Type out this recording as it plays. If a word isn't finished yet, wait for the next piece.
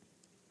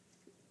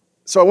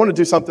So I want to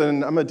do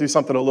something. I'm going to do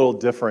something a little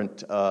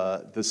different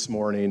this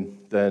morning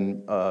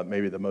than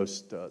maybe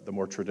the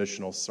more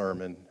traditional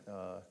sermon.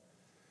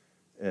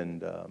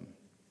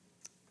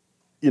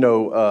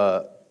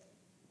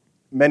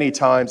 Many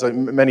times,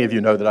 many of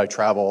you know that I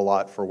travel a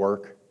lot for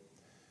work,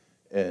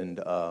 and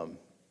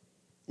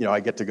I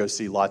get to go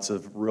see lots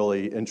of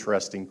really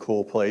interesting,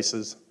 cool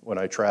places when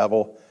I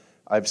travel.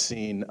 I've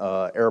seen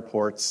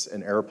airports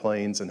and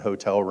airplanes and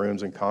hotel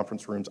rooms and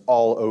conference rooms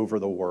all over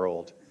the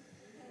world.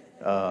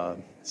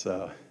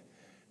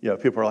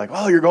 People are like,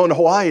 "Oh, you're going to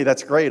Hawaii?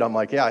 That's great." I'm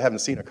like, "Yeah, I haven't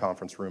seen a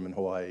conference room in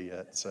Hawaii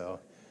yet." So,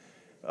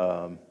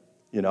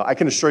 I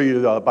can assure you,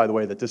 by the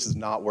way, that this is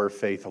not where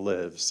faith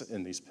lives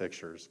in these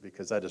pictures,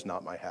 because that is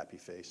not my happy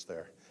face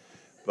there.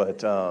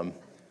 But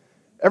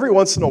every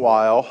once in a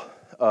while,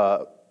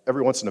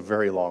 every once in a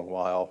very long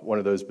while, one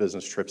of those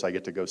business trips, I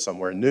get to go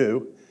somewhere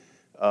new,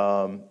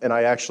 and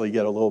I actually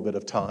get a little bit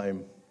of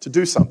time to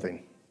do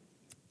something.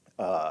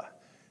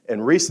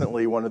 And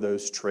recently, one of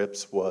those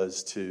trips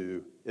was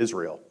to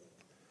Israel.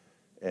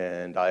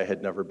 And I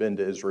had never been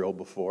to Israel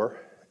before,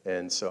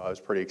 and so I was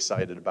pretty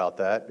excited about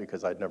that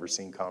because I'd never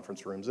seen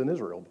conference rooms in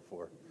Israel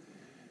before.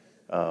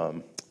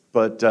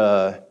 But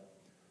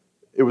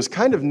it was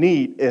kind of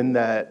neat in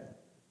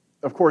that,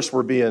 of course,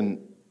 we're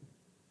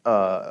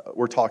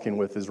talking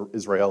with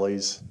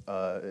Israelis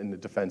in the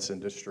defense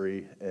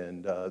industry,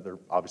 and they're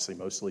obviously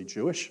mostly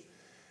Jewish.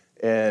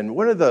 And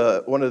one of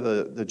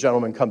the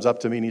gentlemen comes up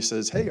to me and he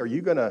says, "Hey, are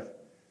you gonna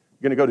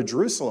go to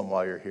Jerusalem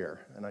while you're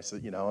here?" And I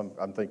said,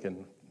 I'm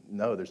thinking,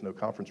 no, there's no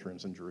conference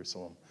rooms in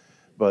Jerusalem.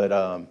 But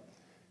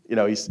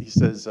he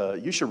says,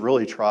 "You should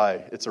really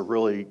try. It's a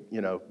really,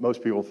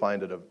 most people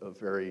find it a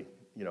very,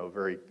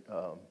 very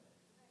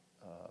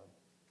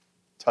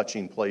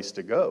touching place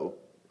to go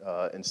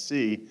and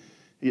see."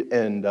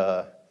 And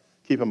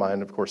keep in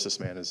mind, of course, this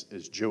man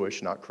is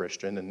Jewish, not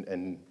Christian,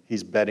 and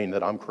he's betting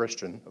that I'm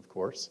Christian, of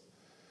course.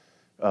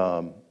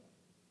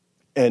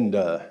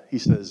 He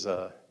says,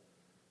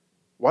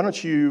 "Why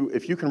don't you,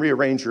 if you can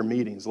rearrange your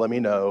meetings, let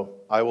me know.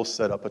 I will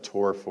set up a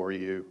tour for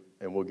you,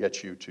 and we'll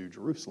get you to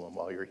Jerusalem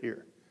while you're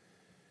here."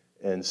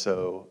 And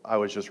so I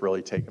was just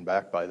really taken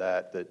back by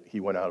that he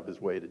went out of his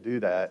way to do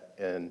that,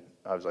 and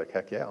I was like,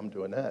 heck yeah, I'm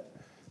doing that.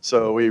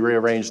 So we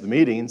rearranged the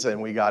meetings,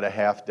 and we got a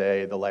half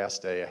day, the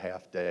last day a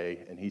half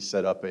day, and he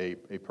set up a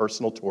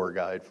personal tour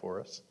guide for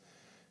us,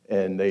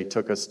 and they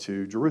took us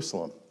to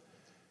Jerusalem.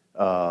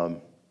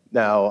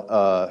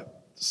 Now,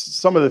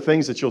 some of the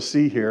things that you'll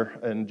see here,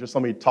 and just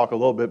let me talk a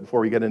little bit before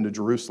we get into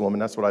Jerusalem,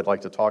 and that's what I'd like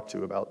to talk to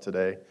you about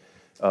today.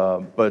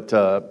 But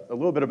a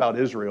little bit about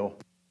Israel.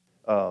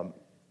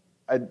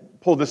 I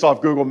pulled this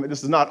off Google.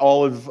 This is not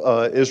all of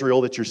Israel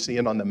that you're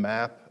seeing on the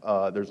map.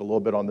 There's a little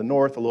bit on the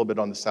north, a little bit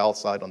on the south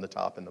side, on the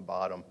top and the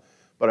bottom.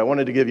 But I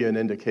wanted to give you an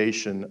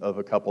indication of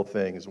a couple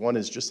things. One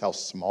is just how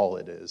small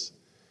it is.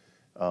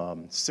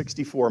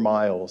 64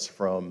 miles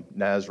from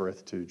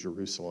Nazareth to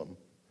Jerusalem.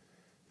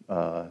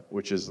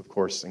 Which is, of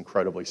course,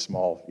 incredibly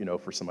small,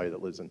 for somebody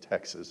that lives in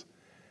Texas.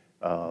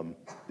 The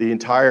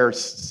entire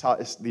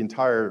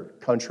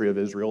country of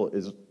Israel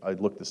is, I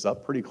looked this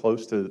up, pretty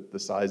close to the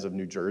size of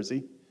New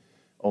Jersey,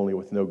 only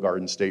with no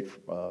Garden State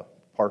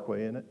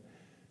Parkway in it.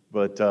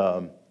 But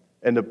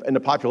and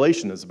the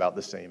population is about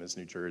the same as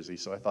New Jersey,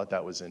 so I thought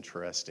that was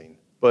interesting.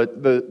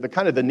 But the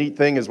kind of the neat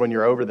thing is when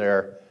you're over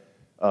there,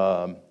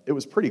 it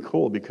was pretty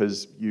cool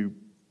because you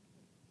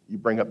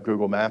bring up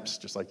Google Maps,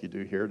 just like you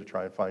do here, to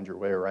try and find your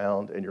way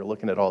around, and you're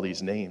looking at all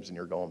these names, and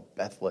you're going,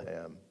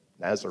 Bethlehem,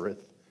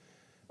 Nazareth,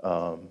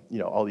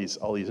 all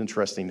these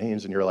interesting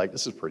names, and you're like,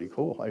 this is pretty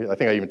cool. I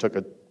think I even took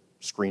a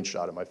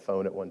screenshot of my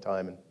phone at one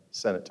time and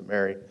sent it to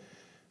Mary.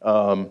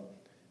 And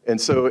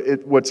so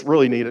what's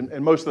really neat,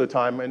 and most of the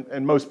time,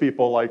 and most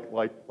people,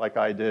 like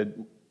I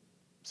did,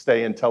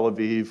 stay in Tel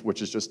Aviv,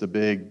 which is just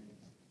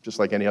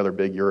like any other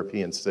big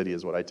European city,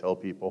 is what I tell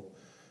people.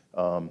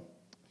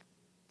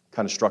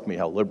 Kind of struck me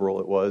how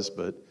liberal it was,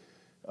 but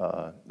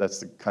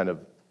that's the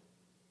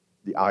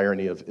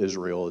irony of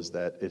Israel, is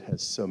that it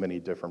has so many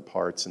different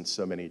parts and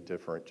so many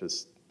different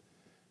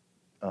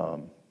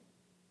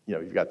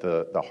you've got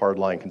the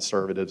hardline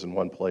conservatives in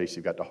one place,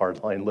 you've got the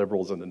hardline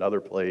liberals in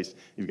another place,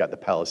 you've got the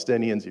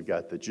Palestinians, you've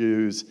got the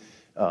Jews.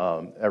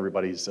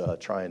 Everybody's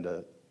trying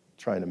to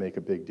make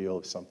a big deal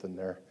of something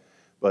there.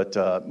 But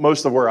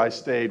most of where I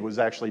stayed was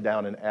actually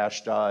down in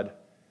Ashdod.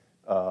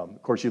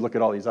 Of course, you look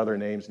at all these other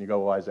names and you go,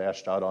 why is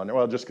Ashdod on there?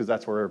 Well, just because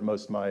that's where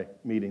most of my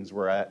meetings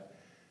were at.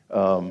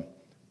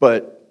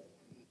 But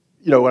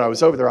when I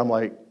was over there, I'm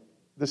like,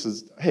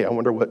 I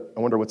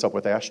wonder what's up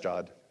with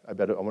Ashdod. I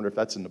wonder if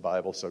that's in the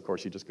Bible. So, of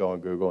course, you just go on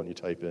Google and you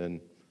type in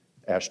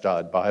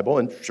Ashdod Bible.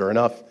 And sure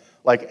enough,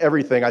 like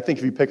everything, I think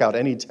if you pick out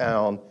any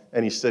town,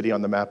 any city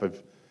on the map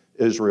of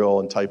Israel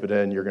and type it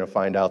in, you're going to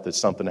find out that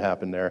something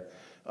happened there.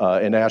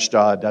 In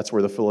Ashdod, that's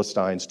where the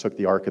Philistines took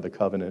the Ark of the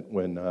Covenant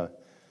when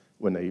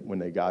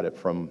they got it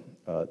from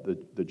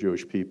the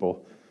Jewish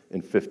people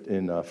in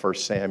 1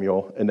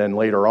 Samuel. And then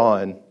later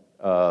on,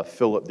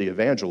 Philip the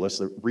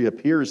evangelist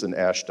reappears in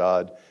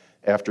Ashdod,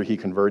 after he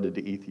converted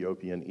the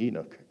Ethiopian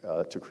eunuch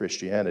to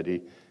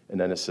Christianity. And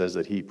then it says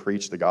that he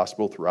preached the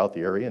gospel throughout the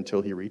area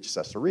until he reached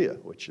Caesarea,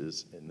 which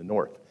is in the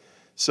north.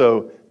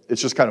 So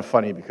it's just kind of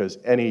funny because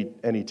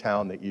any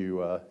town that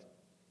you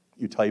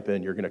type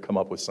in, you're going to come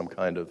up with some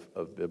kind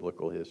of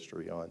biblical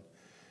history on.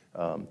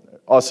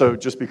 Also,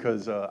 just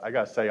because I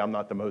got to say I'm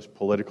not the most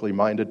politically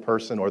minded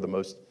person or the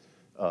most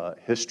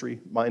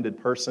history-minded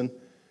person,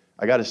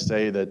 I got to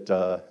say that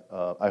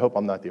I hope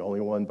I'm not the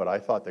only one, but I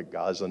thought that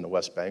Gaza and the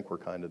West Bank were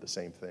kind of the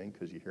same thing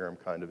because you hear them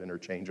kind of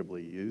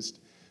interchangeably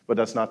used. But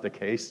that's not the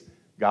case.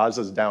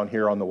 Gaza's down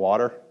here on the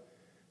water,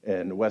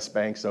 and the West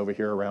Bank's over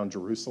here around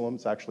Jerusalem.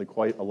 It's actually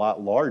quite a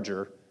lot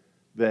larger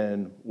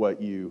than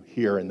what you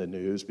hear in the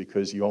news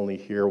because you only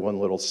hear one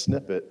little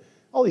snippet.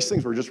 All these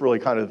things were just really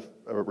kind of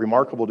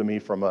remarkable to me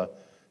from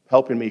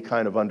helping me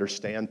kind of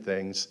understand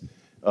things.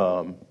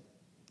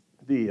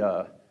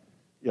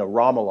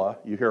 Ramallah,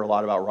 you hear a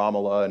lot about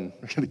Ramallah, and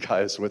the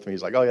guy is with me,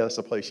 he's like, oh yeah, that's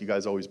the place you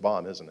guys always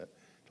bomb, isn't it?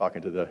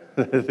 Talking to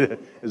the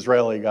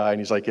Israeli guy, and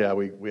he's like, yeah,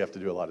 we have to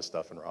do a lot of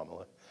stuff in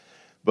Ramallah.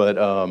 But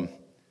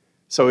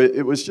so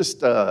it was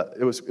just,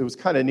 it was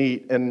kind of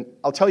neat, and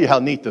I'll tell you how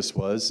neat this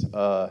was.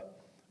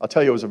 I'll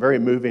tell you, it was a very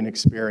moving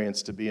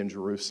experience to be in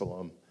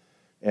Jerusalem.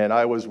 And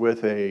I was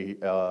with a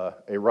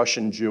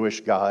Russian Jewish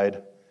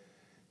guide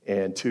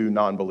and two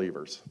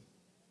non-believers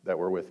that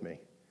were with me.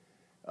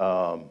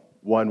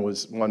 One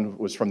was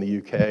from the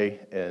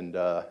UK, and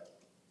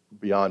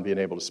beyond being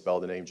able to spell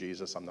the name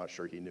Jesus, I'm not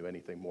sure he knew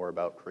anything more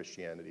about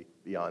Christianity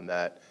beyond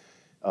that.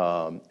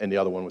 And the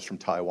other one was from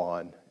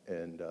Taiwan,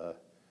 and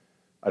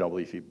I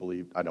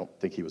don't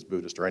think he was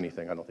Buddhist or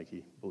anything. I don't think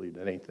he believed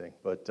in anything.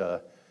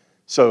 But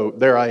so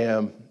there I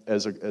am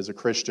as a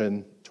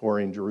Christian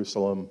touring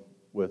Jerusalem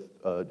with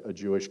a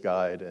Jewish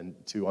guide and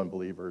two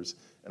unbelievers,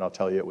 and I'll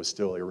tell you, it was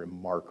still a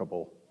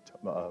remarkable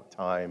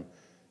time.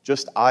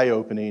 Just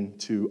eye-opening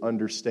to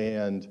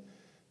understand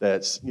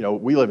that,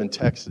 we live in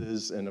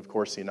Texas and, of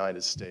course, the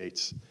United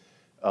States,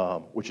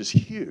 which is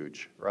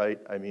huge, right?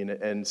 I mean,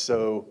 and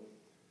so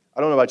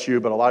I don't know about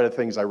you, but a lot of the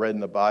things I read in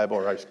the Bible,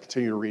 or I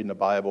continue to read in the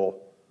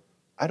Bible,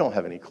 I don't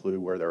have any clue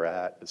where they're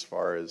at as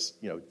far as,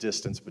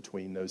 distance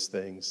between those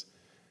things.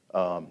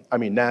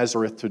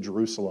 Nazareth to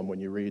Jerusalem, when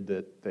you read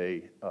that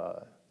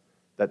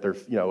they're,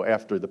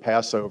 after the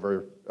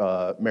Passover,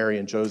 Mary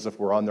and Joseph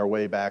were on their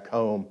way back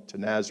home to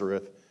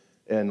Nazareth,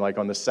 and like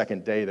on the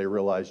second day, they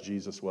realized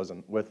Jesus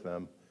wasn't with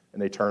them,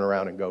 and they turn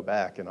around and go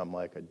back, and I'm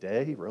like, a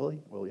day,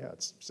 really? Well, yeah,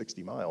 it's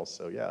 60 miles,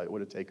 so yeah, it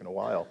would have taken a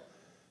while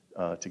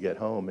to get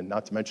home, and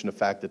not to mention the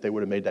fact that they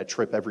would have made that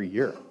trip every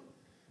year.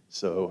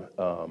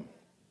 So,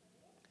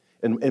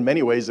 in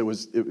many ways,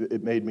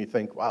 it made me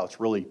think, wow, it's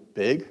really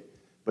big.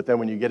 But then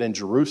when you get in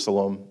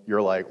Jerusalem,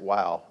 you're like,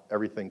 wow,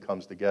 everything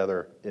comes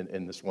together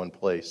in this one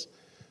place.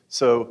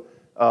 So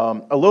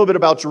a little bit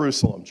about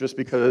Jerusalem, just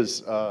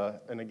because,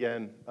 and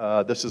again,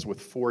 this is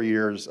with 4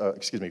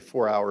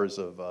 hours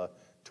of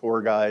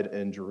tour guide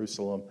in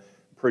Jerusalem.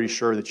 I'm pretty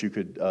sure that you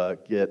could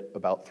get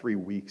about 3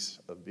 weeks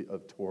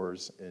of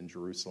tours in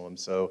Jerusalem.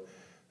 So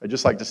I'd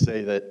just like to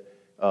say that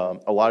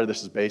a lot of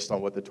this is based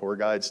on what the tour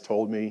guides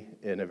told me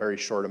in a very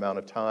short amount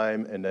of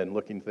time, and then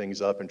looking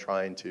things up and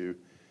trying to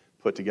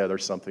put together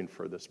something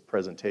for this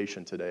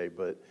presentation today.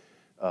 But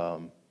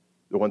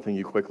the one thing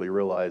you quickly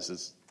realize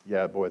is,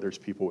 yeah, boy, there's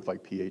people with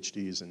like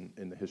PhDs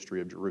in the history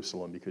of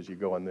Jerusalem, because you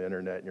go on the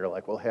internet and you're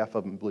like, well, half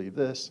of them believe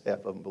this, half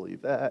of them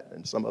believe that,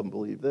 and some of them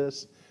believe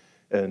this.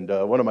 And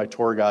one of my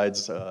tour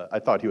guides, I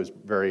thought he was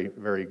very,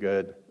 very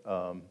good.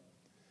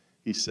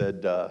 He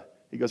said,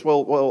 he goes,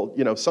 well,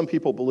 some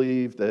people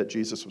believe that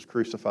Jesus was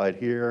crucified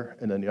here,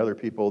 and then the other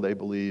people, they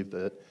believe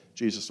that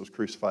Jesus was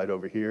crucified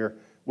over here.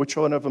 Which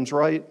one of them's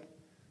right?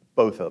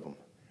 Both of them.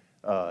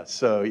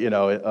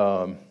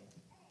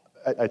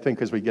 I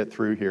think as we get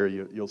through here,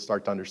 you'll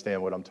start to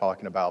understand what I'm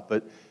talking about.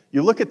 But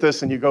you look at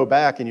this and you go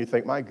back and you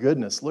think, my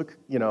goodness, look,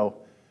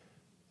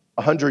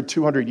 100,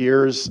 200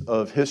 years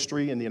of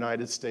history in the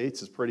United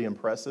States is pretty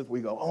impressive.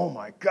 We go, oh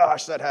my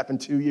gosh, that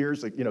happened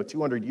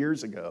 200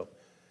 years ago.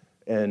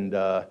 And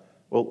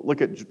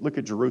look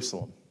at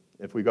Jerusalem.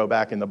 If we go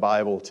back in the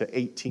Bible to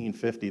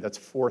 1850, that's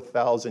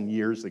 4,000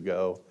 years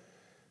ago.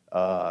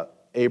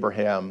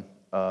 Abraham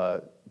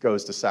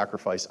goes to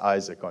sacrifice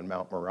Isaac on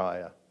Mount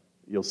Moriah.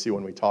 You'll see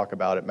when we talk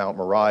about it, Mount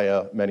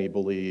Moriah, many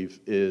believe,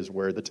 is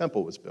where the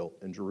temple was built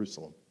in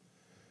Jerusalem.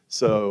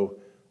 So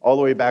all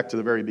the way back to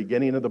the very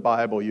beginning of the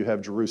Bible, you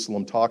have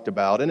Jerusalem talked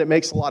about. And it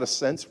makes a lot of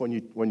sense when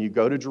you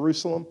go to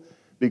Jerusalem,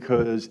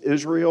 because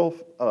Israel,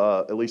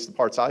 at least the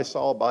parts I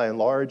saw by and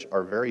large,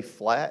 are very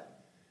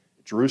flat.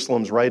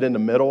 Jerusalem's right in the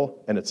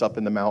middle, and it's up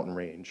in the mountain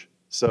range.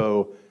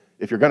 So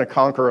if you're going to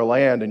conquer a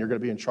land and you're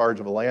going to be in charge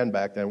of a land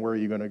back then, where are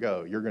you going to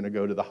go? You're going to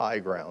go to the high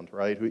ground,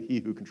 right?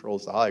 He who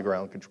controls the high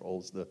ground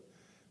controls the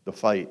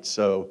fight.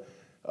 So,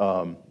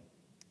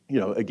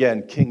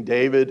 again, King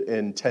David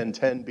in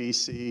 1010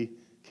 BC,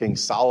 King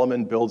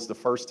Solomon builds the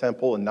first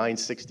temple in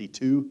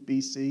 962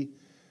 BC.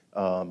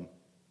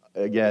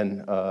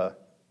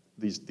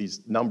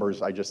 These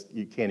numbers,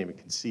 you can't even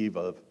conceive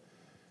of.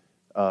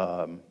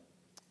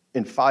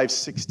 In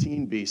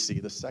 516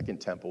 BC, the second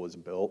temple was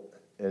built,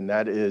 and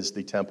that is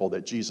the temple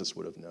that Jesus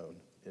would have known.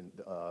 And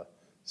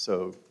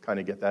so kind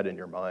of get that in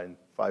your mind.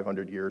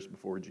 500 years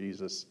before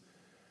Jesus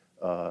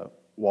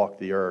walked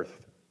the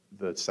earth,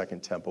 the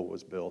second temple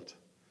was built.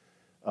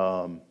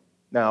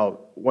 Now,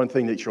 one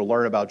thing that you'll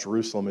learn about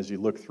Jerusalem as you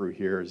look through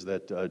here is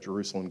that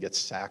Jerusalem gets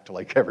sacked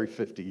like every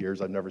 50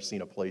 years. I've never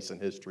seen a place in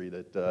history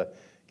that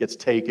gets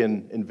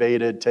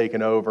invaded,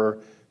 taken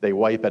over. They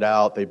wipe it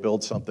out, they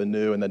build something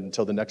new, and then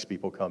until the next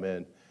people come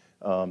in.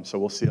 So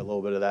we'll see a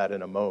little bit of that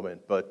in a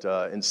moment. But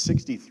in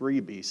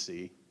 63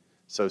 BC,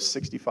 so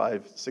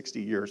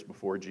 60 years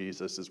before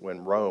Jesus, is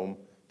when Rome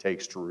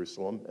takes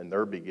Jerusalem and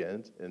their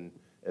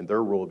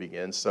rule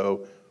begins.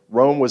 So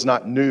Rome was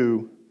not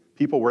new.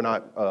 People were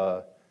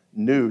not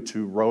new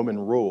to Roman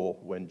rule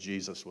when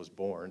Jesus was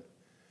born.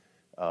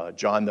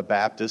 John the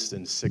Baptist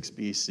in 6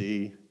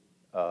 BC,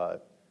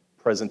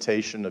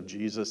 presentation of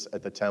Jesus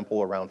at the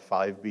temple around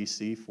 5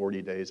 BC,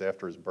 40 days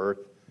after his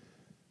birth.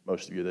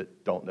 Most of you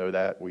that don't know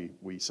that,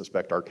 we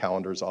suspect our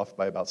calendar's off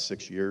by about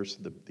 6 years,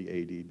 the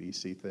AD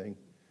BC thing.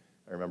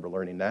 I remember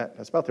learning that.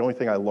 That's about the only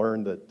thing I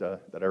learned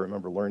that I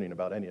remember learning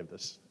about any of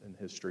this in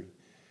history.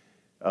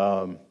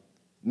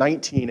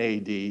 19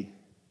 AD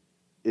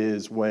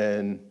is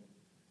when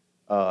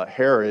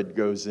Herod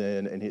goes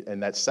in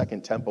and that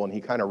second temple, and he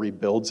kind of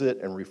rebuilds it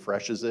and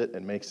refreshes it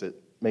and makes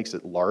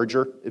it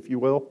larger, if you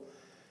will.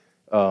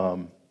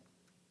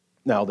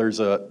 Now, there's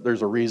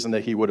a reason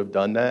that he would have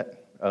done that.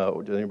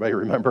 Does anybody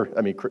remember?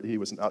 I mean, he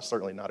was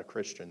certainly not a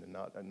Christian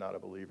and not a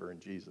believer in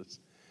Jesus.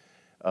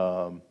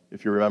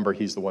 If you remember,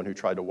 he's the one who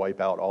tried to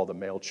wipe out all the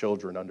male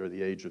children under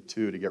the age of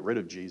 2 to get rid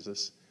of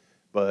Jesus.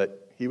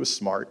 But he was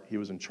smart. He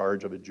was in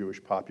charge of a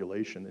Jewish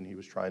population, and he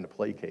was trying to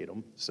placate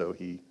them. So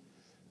he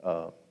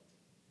kind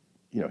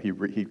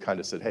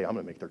of said, hey, I'm going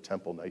to make their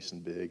temple nice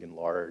and big and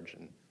large,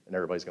 and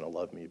everybody's going to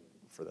love me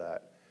for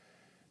that.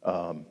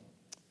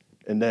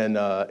 And then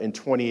in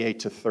 28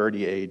 to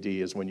 30 AD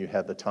is when you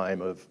have the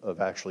time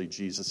of actually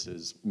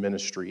Jesus'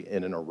 ministry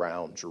in and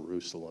around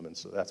Jerusalem. And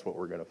so that's what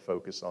we're going to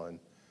focus on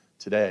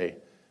today.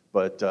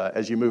 But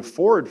as you move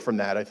forward from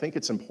that, I think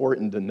it's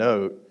important to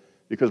note,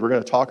 because we're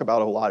going to talk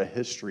about a lot of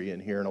history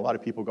in here, and a lot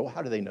of people go, well,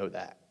 how do they know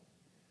that?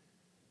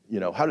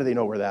 How do they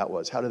know where that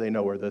was? How do they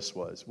know where this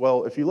was?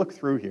 Well, if you look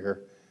through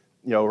here,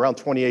 around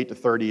 28 to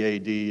 30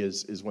 AD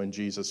is when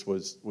Jesus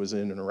was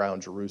in and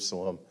around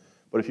Jerusalem.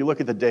 But if you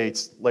look at the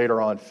dates, later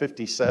on,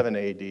 57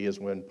 AD is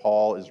when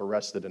Paul is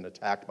arrested and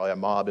attacked by a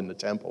mob in the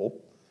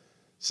temple.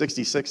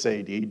 66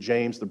 AD,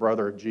 James, the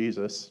brother of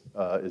Jesus,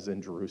 is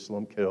in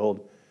Jerusalem,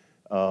 killed.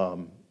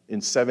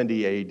 In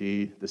 70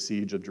 AD, the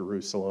siege of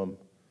Jerusalem.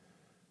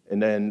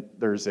 And then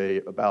there's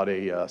about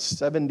a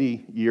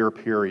 70-year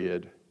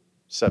period,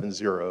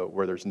 70,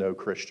 where there's no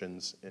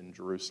Christians in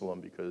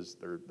Jerusalem because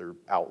they're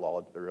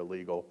outlawed, they're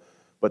illegal,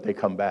 but they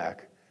come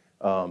back.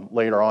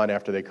 Later on,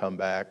 after they come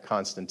back,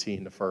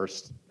 Constantine I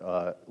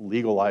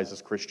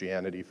legalizes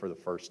Christianity for the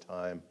first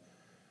time.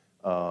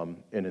 And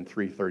in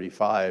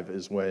 335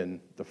 is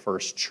when the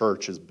first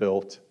church is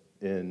built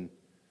in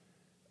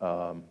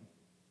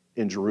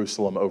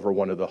Jerusalem over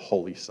one of the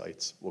holy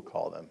sites, we'll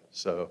call them.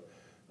 So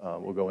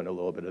we'll go into a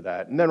little bit of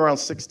that. And then around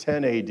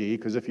 610 AD,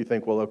 because if you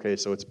think, well, okay,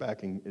 so it's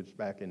back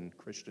in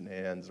Christian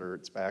hands, or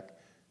it's back,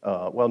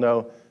 well,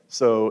 no.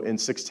 So in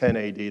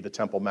 610 AD, the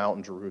Temple Mount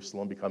in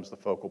Jerusalem becomes the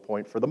focal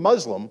point for the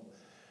Muslim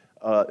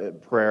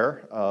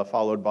prayer,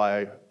 followed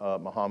by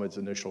Muhammad's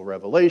initial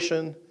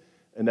revelation.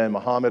 And then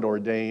Muhammad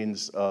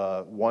ordains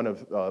one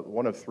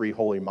of 3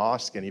 holy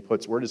mosques, and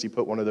where does he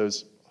put one of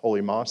those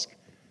holy mosques?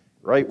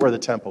 Right where the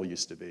temple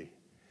used to be.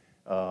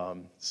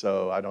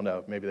 So I don't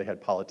know, maybe they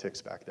had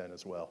politics back then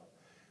as well.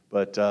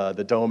 But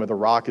the Dome of the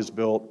Rock is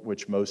built,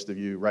 which most of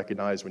you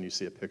recognize when you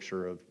see a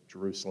picture of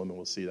Jerusalem, and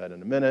we'll see that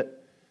in a minute.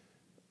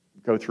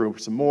 Go through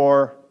some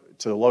more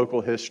to the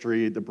local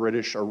history. The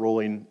British are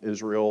ruling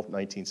Israel,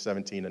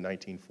 1917 and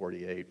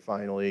 1948.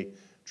 Finally,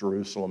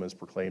 Jerusalem is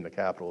proclaimed the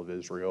capital of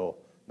Israel,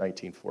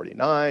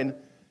 1949.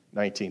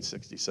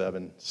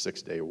 1967,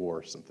 Six-Day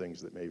War, some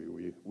things that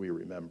maybe we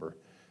remember.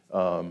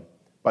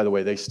 By the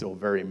way, they still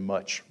very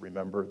much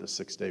remember the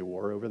Six-Day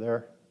War over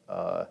there.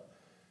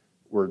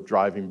 We're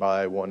driving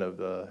by one of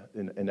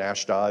in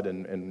Ashdod,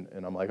 and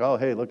I'm like, oh,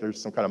 hey, look,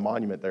 there's some kind of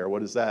monument there.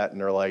 What is that?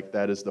 And they're like,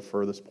 that is the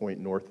furthest point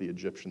north the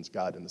Egyptians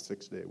got in the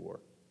Six-Day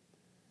War.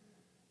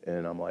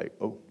 And I'm like,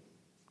 oh,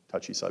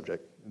 touchy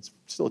subject. It's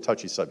still a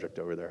touchy subject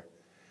over there.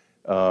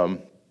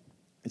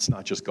 It's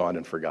not just gone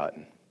and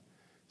forgotten.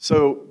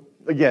 So,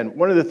 again,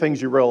 one of the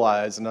things you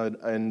realize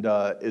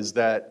is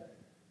that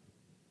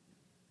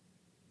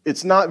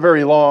it's not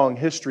very long,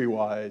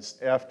 history-wise,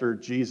 after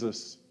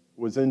Jesus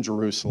was in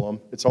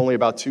Jerusalem. It's only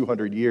about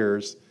 200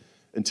 years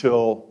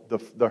until the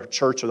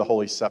Church of the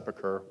Holy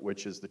Sepulchre,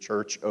 which is the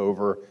church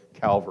over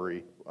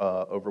Calvary,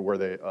 over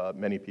where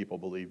many people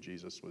believe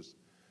Jesus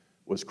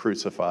was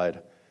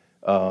crucified.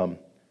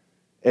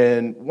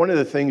 And one of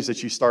the things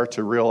that you start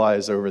to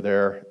realize over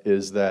there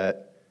is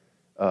that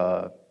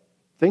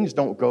things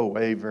don't go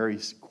away very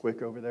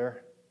quick over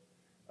there.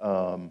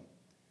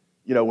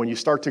 when you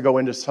start to go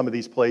into some of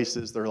these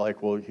places, they're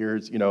like, well,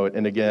 here's,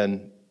 and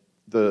again,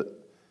 the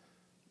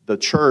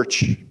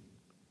church,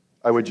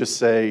 I would just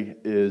say,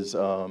 is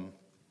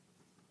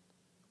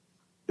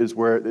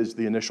where is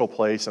the initial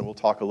place, and we'll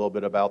talk a little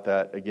bit about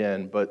that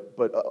again. But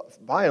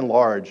by and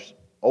large,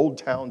 Old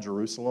Town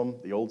Jerusalem,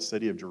 the old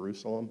city of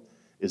Jerusalem,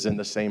 is in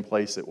the same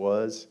place it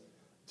was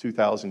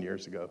 2,000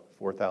 years ago,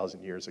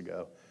 4,000 years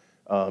ago.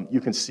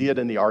 You can see it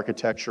in the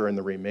architecture and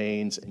the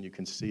remains, and you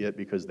can see it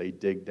because they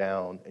dig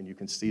down, and you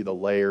can see the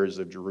layers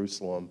of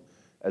Jerusalem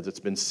as it's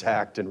been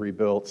sacked and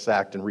rebuilt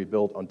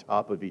on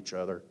top of each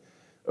other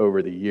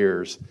over the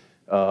years.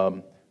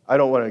 I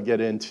don't want to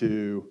get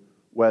into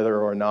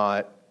whether or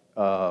not,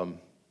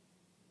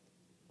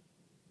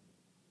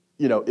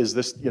 is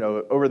this,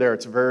 over there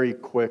it's very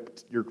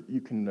quick.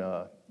 You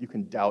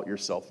can doubt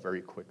yourself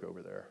very quick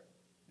over there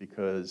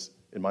because,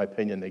 in my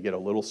opinion, they get a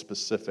little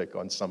specific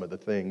on some of the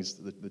things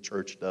that the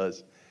church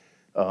does.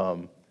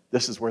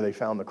 This is where they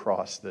found the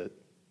cross that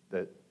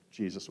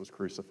Jesus was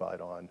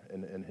crucified on,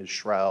 and his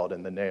shroud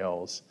and the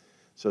nails.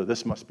 So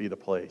this must be the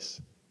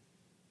place.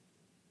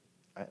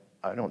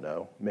 I don't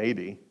know,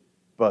 maybe,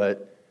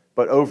 but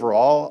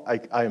overall,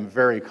 I am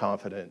very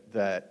confident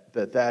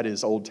that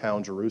is Old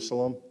Town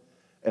Jerusalem,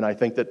 and I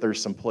think that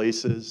there's some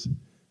places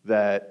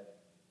that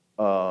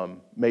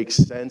make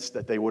sense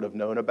that they would have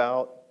known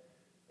about.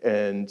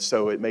 And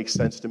so it makes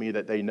sense to me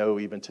that they know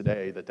even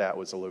today that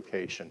was a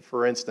location.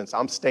 For instance,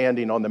 I'm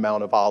standing on the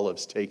Mount of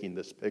Olives taking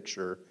this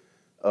picture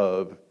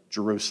of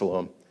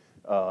Jerusalem.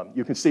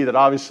 You can see that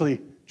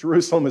obviously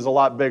Jerusalem is a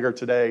lot bigger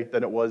today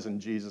than it was in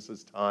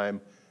Jesus' time,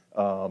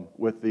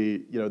 with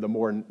the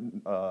more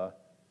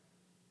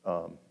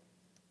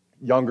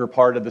younger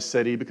part of the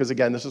city, because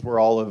again, this is where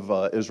all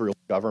of Israel's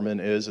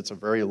government is. It's a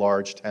very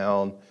large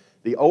town.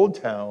 The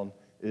old town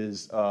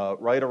is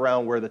right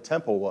around where the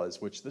temple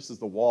was, which this is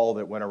the wall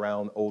that went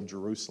around Old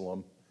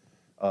Jerusalem.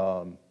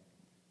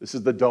 This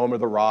is the Dome of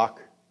the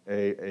Rock.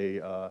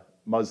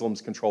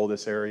 Muslims control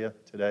this area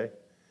today.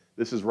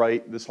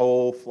 This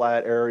whole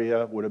flat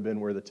area would have been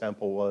where the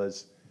temple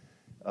was.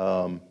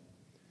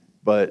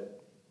 But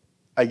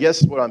I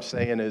guess what I'm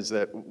saying is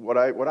that what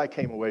I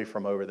came away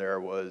from over there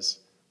was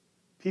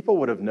people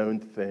would have known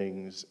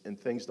things, and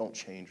things don't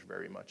change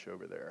very much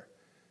over there.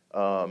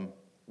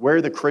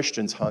 Where the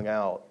Christians hung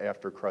out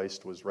after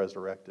Christ was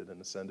resurrected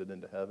and ascended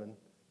into heaven,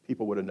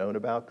 people would have known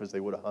about because they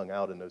would have hung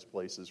out in those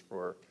places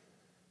for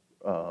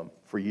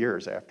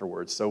years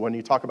afterwards. So when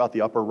you talk about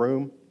the upper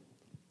room,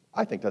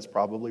 I think that's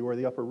probably where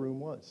the upper room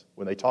was.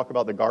 When they talk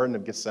about the Garden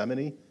of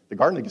Gethsemane, the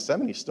Garden of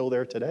Gethsemane is still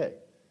there today.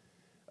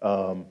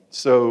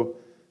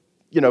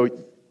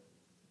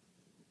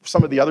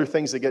 Some of the other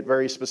things that get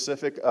very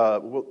specific,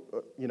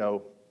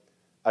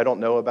 I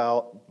don't know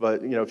about,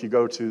 but if you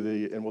go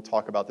to and we'll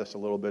talk about this a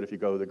little bit, if you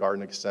go to the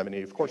Garden of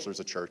Gethsemane, of course there's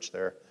a church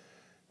there.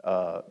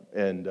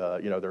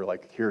 They're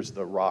like, here's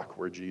the rock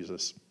where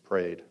Jesus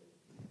prayed.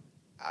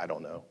 I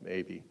don't know,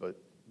 maybe, but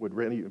would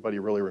anybody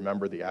really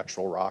remember the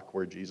actual rock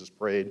where Jesus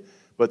prayed?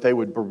 But they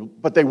would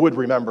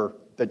remember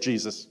that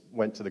Jesus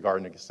went to the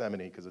Garden of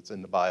Gethsemane because it's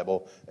in the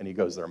Bible, and he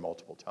goes there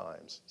multiple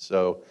times.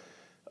 So,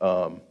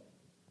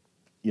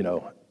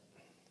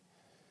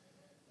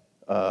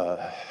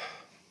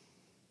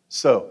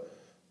 So,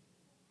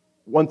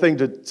 one thing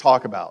to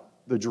talk about: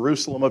 the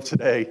Jerusalem of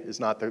today is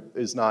not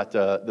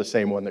the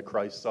same one that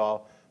Christ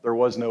saw. There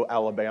was no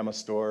Alabama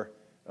store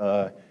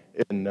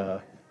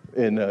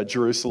in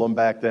Jerusalem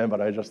back then,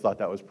 but I just thought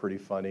that was pretty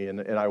funny.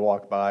 And I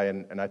walked by,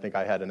 and I think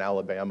I had an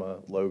Alabama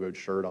logoed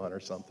shirt on or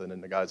something,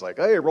 and the guy's like,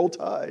 "Hey, Roll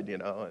Tide,"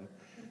 And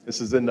this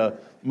is in the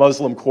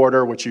Muslim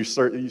Quarter, which you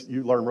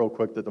learn real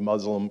quick that the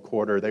Muslim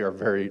Quarter,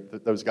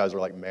 those guys are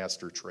like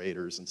master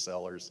traders and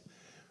sellers,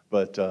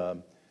 but.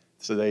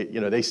 So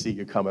they see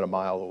you coming a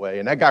mile away.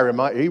 And that guy,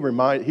 he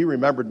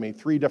remembered me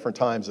 3 different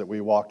times that we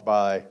walked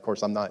by. Of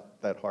course, I'm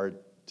not that hard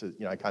to,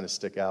 I kind of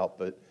stick out.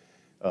 But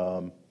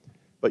some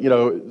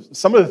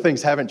of the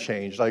things haven't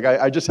changed. Like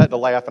I just had to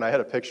laugh, and I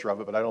had a picture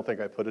of it, but I don't think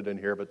I put it in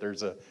here. But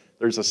there's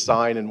a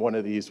sign in one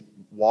of these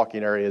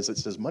walking areas that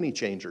says "Money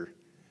Changer,"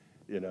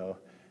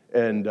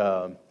 And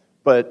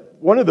but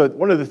one of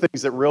the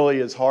things that really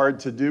is hard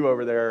to do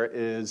over there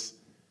is,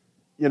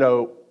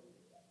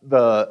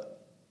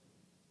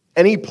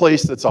 any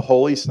place that's a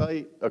holy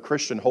site, a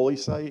Christian holy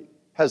site,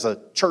 has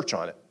a church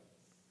on it.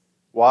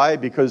 Why?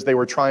 Because they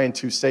were trying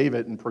to save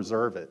it and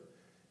preserve it.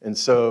 And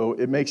so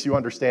it makes you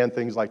understand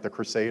things like the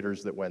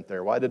Crusaders that went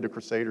there. Why did the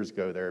Crusaders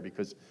go there?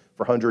 Because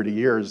for hundreds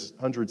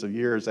of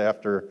years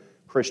after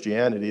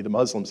Christianity, the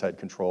Muslims had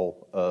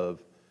control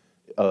of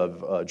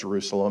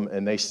Jerusalem,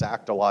 and they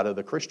sacked a lot of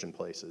the Christian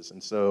places.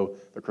 And so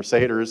the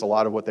Crusaders, a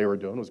lot of what they were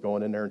doing was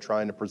going in there and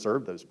trying to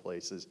preserve those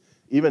places.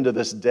 Even to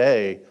this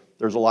day,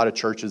 there's a lot of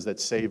churches that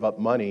save up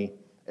money,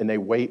 and they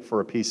wait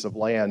for a piece of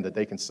land that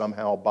they can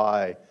somehow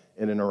buy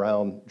in and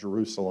around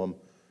Jerusalem,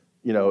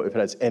 if it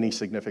has any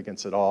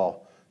significance at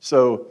all.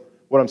 So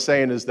what I'm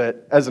saying is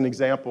that, as an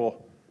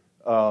example,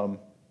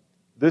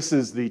 this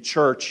is the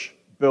church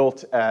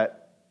built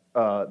at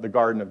the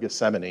Garden of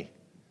Gethsemane.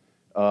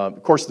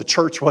 Of course, the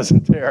church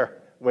wasn't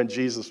there when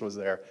Jesus was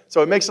there.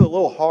 So it makes it a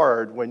little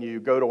hard when you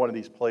go to one of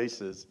these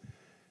places.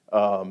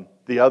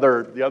 The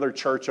other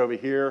church over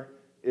here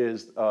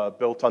is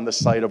built on the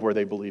site of where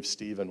they believe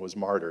Stephen was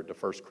martyred, the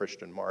first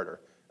Christian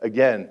martyr.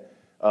 Again,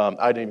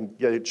 I didn't even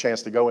get a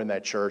chance to go in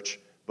that church,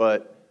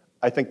 but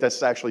I think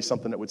that's actually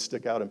something that would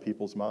stick out in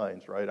people's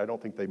minds, right? I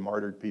don't think they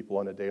martyred people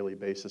on a daily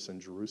basis in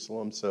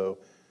Jerusalem, so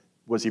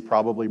was he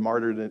probably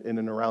martyred in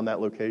and around that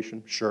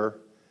location? Sure.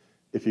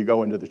 If you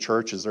go into the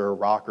church, is there a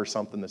rock or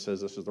something that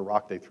says this is the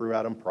rock they threw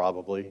at him?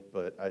 Probably,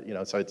 but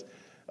so it's,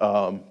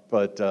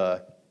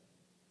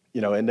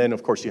 and then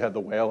of course you have the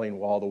Wailing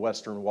Wall, the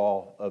western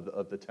wall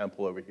of the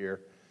temple over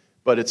here.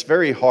 But it's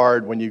very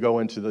hard when you go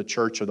into the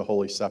Church of the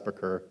Holy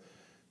Sepulchre,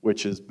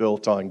 which is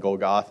built on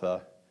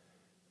Golgotha,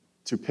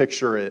 to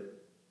picture it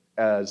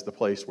as the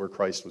place where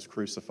Christ was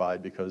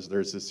crucified, because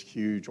there's this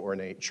huge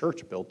ornate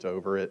church built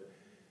over it,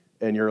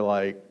 and you're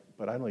like,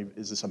 but I don't even,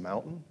 is this a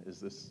mountain?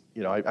 Is this,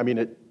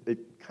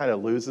 it kind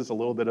of loses a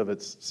little bit of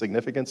its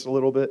significance a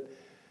little bit,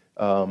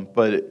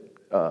 but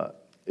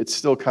it's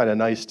still kind of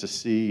nice to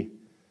see.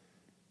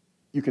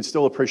 You can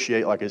still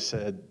appreciate, like I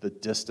said, the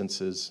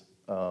distances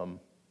and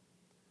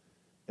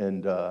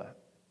the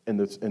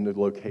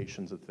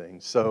locations of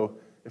things. So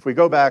if we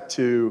go back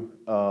to,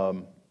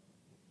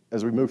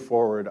 as we move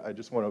forward, I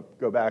just want to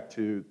go back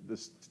to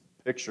this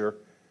picture.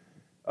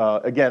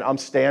 Again, I'm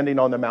standing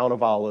on the Mount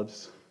of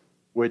Olives,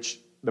 which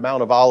the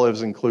Mount of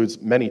Olives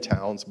includes many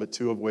towns, but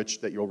two of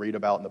which that you'll read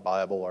about in the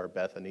Bible are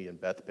Bethany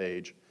and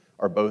Bethpage,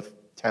 are both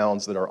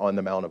towns that are on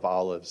the Mount of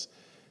Olives.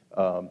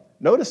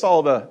 Notice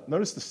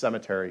the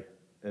cemetery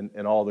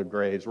and all the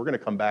graves. We're going to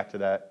come back to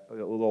that a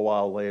little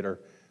while later,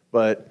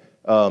 but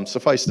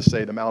suffice to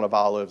say, the Mount of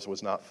Olives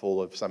was not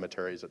full of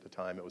cemeteries at the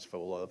time. It was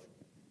full of,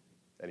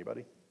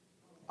 anybody?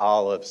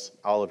 Olives,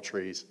 olive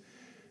trees.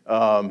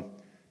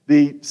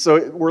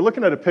 So we're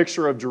looking at a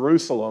picture of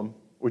Jerusalem,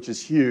 which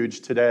is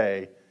huge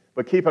today,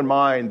 but keep in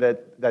mind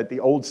that the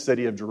old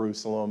city of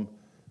Jerusalem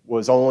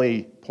was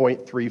only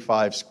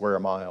 0.35 square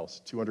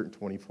miles,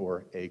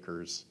 224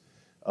 acres,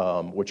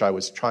 which I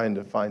was trying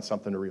to find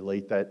something to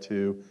relate that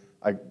to.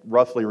 I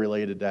roughly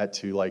related that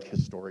to like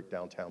historic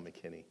downtown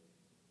McKinney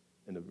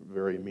in the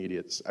very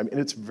immediate.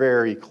 It's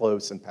very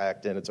close and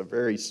packed in. It's a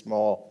very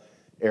small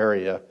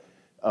area.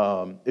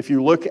 If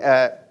you look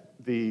at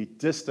the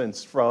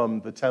distance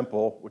from the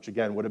temple, which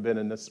again would have been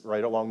in this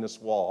right along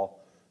this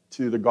wall,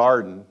 to the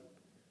garden,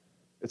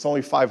 it's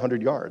only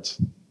 500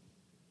 yards.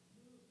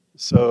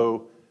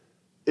 So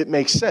it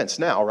makes sense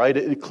now, right?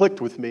 It clicked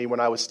with me when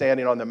I was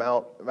standing on the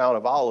Mount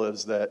of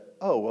Olives that,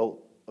 oh, well,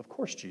 of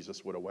course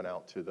Jesus would have went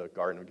out to the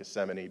Garden of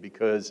Gethsemane,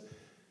 because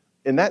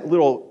in that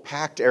little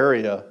packed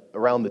area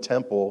around the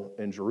temple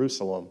in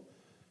Jerusalem,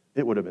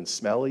 it would have been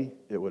smelly,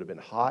 it would have been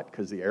hot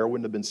because the air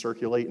wouldn't have been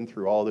circulating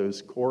through all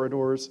those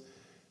corridors.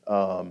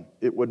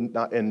 It wouldn't,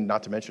 and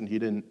not to mention he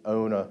didn't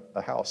own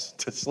a house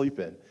to sleep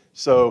in.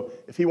 So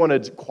if he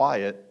wanted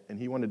quiet and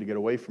he wanted to get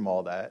away from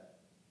all that,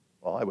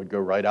 well, I would go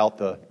right out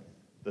the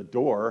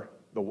door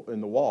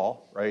in the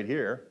wall right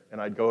here, and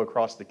I'd go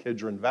across the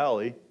Kidron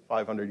Valley,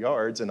 500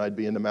 yards, and I'd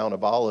be in the Mount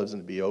of Olives,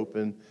 and it'd be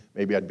open.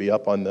 Maybe I'd be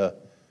up on the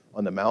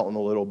mountain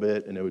a little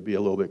bit, and it would be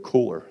a little bit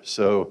cooler.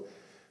 So,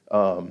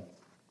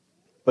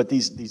 but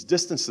these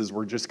distances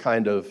were just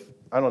kind of,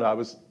 I don't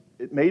know,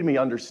 it made me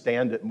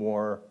understand it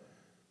more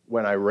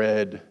when I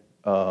read,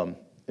 and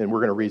we're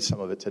going to read some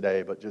of it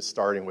today, but just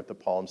starting with the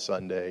Palm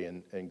Sunday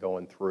and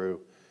going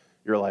through,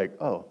 you're like,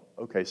 oh,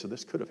 okay, so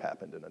this could have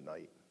happened in a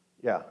night.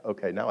 Yeah,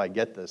 okay, now I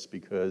get this,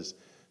 because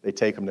they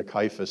take him to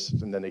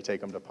Caiaphas, and then they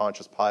take him to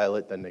Pontius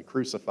Pilate, then they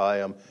crucify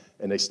him,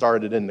 and they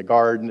started in the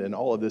garden, and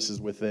all of this is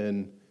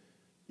within,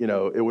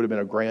 it would have been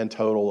a grand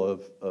total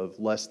of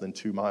less than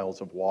 2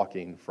 miles of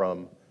walking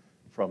from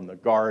the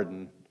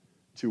garden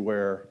to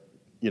where,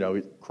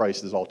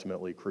 Christ is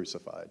ultimately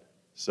crucified.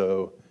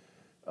 So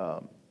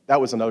that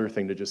was another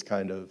thing that just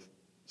kind of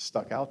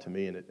stuck out to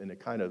me, and it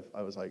kind of,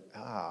 I was like,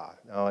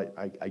 now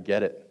I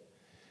get it.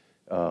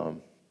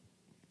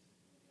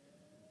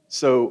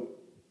 So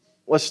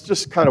let's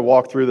just kind of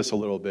walk through this a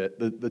little bit.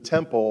 The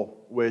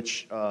temple,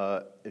 which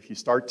if you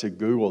start to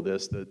Google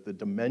this, the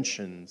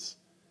dimensions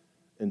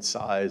and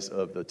size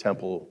of the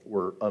temple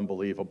were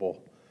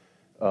unbelievable.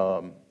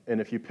 And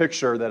if you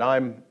picture that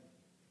I'm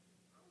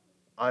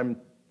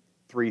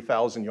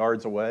 3,000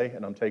 yards away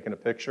and I'm taking a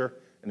picture,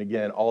 and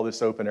again, all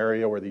this open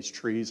area where these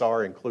trees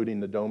are, including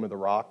the Dome of the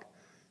Rock,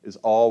 is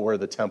all where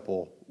the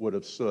temple would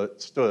have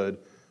stood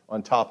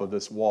on top of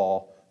this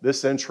wall.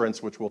 This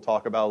entrance, which we'll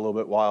talk about a little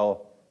bit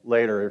while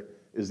later,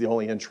 is the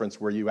only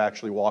entrance where you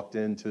actually walked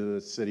into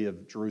the city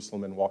of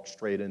Jerusalem and walked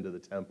straight into the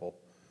temple.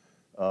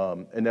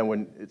 And then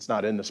when it's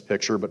not in this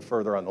picture, but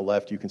further on the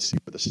left, you can see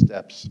where the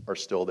steps are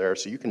still there.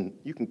 So you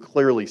can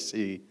clearly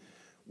see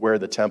where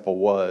the temple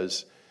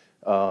was.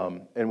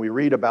 And we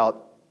read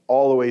about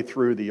all the way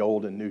through the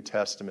Old and New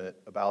Testament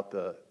about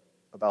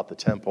the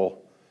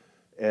temple.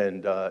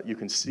 And you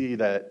can see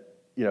that,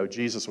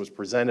 Jesus was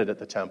presented at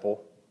the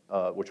temple,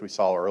 which we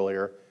saw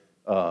earlier.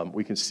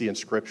 We can see in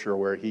Scripture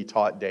where he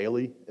taught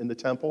daily in the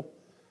temple.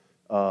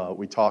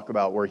 We talk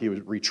about where he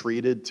was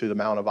retreated to the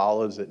Mount of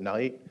Olives at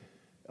night.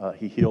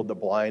 He healed the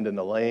blind and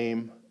the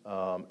lame.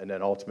 And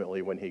then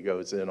ultimately when he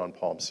goes in on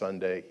Palm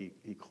Sunday,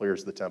 he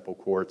clears the temple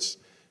courts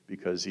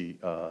because he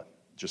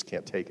just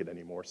can't take it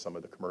anymore, some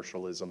of the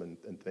commercialism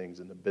and things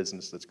and the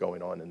business that's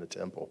going on in the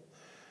temple.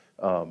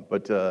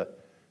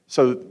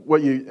 So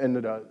what you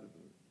ended up,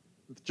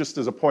 just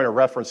as a point of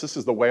reference, this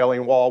is the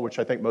Wailing Wall, which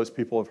I think most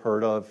people have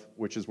heard of,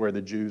 which is where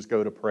the Jews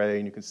go to pray,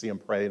 and you can see them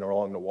praying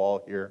along the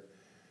wall here.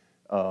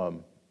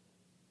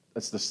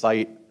 That's the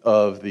site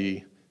of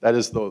that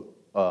is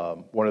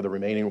one of the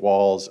remaining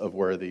walls of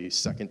where the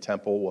second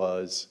temple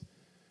was,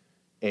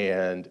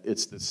 and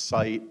it's the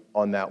site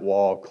on that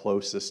wall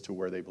closest to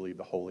where they believe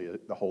the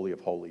Holy of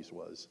Holies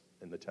was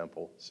in the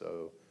temple.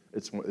 So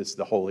it's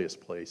the holiest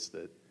place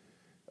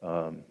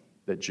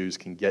that Jews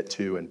can get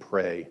to and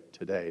pray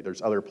today.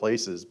 There's other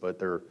places, but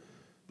they're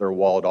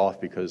walled off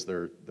because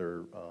they're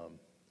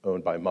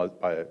owned by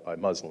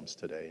Muslims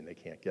today, and they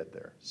can't get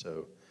there.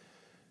 So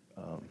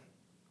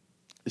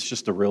it's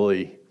just a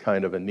really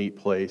kind of a neat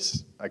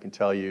place. I can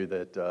tell you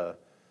that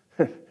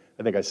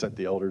I think I sent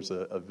the elders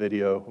a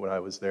video when I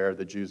was there.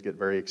 The Jews get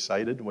very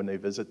excited when they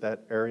visit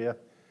that area,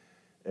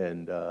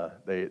 and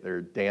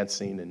they're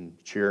dancing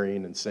and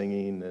cheering and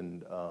singing,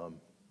 and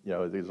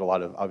there's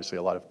obviously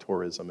a lot of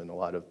tourism and a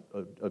lot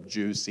of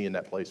Jews seeing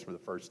that place for the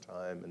first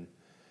time,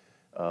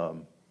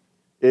 and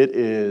it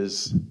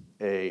is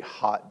a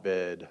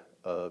hotbed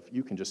of,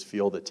 you can just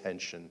feel the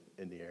tension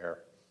in the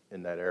air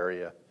in that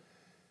area.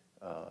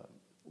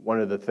 One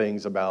of the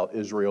things about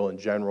Israel in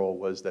general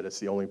was that it's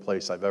the only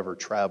place I've ever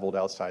traveled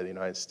outside the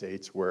United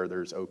States where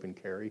there's open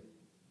carry,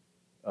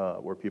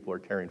 where people are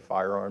carrying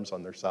firearms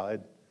on their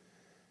side.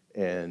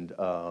 And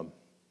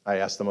I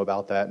asked them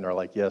about that, and they're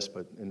like, yes,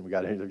 and we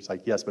got into it's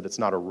like, yes, but it's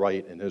not a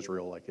right in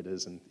Israel like it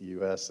is in the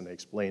U.S., and they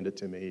explained it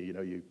to me.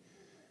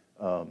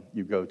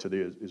 You go to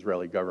the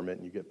Israeli government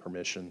and you get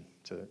permission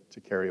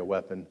to carry a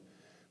weapon.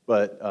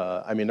 But,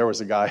 there was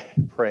a guy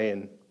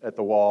praying at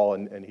the wall,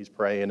 and he's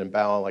praying and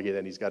bowing like it,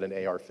 and he's got an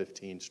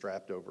AR-15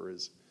 strapped over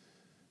his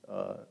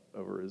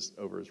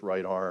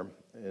right arm.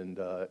 And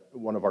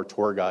one of our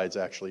tour guides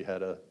actually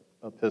had a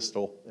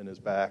pistol in his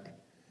back.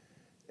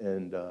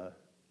 And,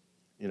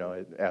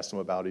 I asked him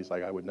about it. He's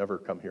like, I would never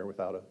come here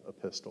without a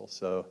pistol.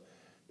 So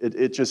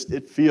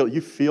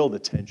you feel the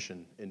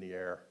tension in the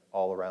air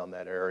all around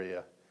that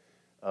area.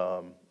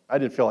 I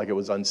didn't feel like it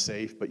was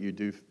unsafe, but you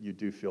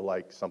do feel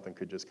like something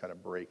could just kind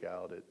of break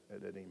out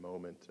at any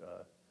moment,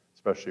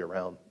 especially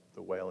around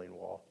the Wailing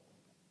Wall.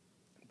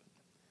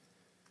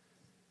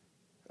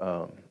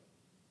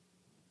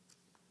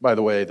 By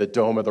the way, the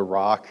Dome of the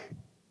Rock,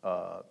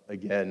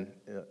 again,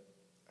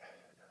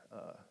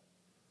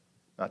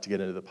 not to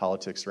get into the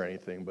politics or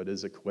anything, but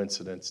is a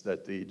coincidence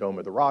that the Dome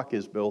of the Rock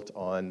is built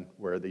on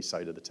where the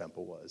site of the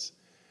temple was.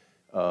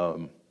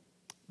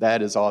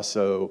 That is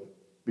also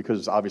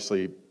because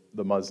obviously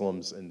the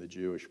Muslims and the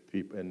Jewish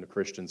people and the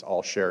Christians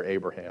all share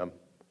Abraham,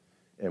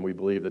 and we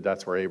believe that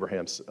that's where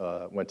Abraham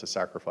went to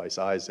sacrifice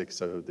Isaac.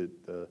 So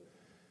the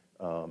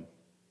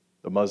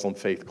Muslim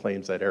faith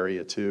claims that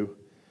area too,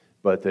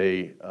 but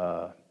they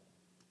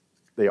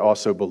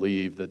also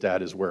believe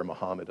that is where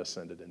Muhammad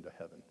ascended into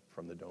heaven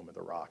from the Dome of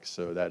the Rock.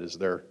 So that is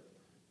their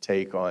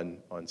take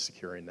on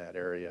securing that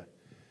area.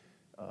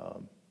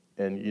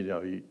 And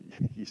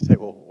you say,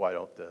 well, why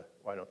don't the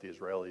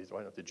Israelis,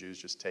 why don't the Jews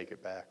just take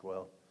it back?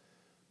 Well,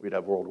 we'd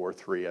have World War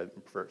III. I'm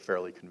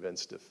fairly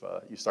convinced if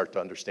you start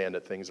to understand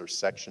that things are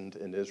sectioned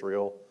in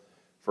Israel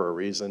for a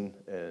reason.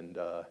 And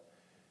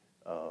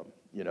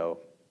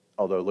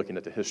although looking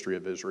at the history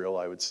of Israel,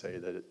 I would say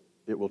that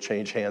it will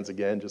change hands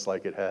again, just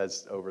like it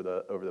has over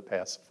the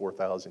past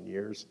 4,000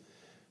 years.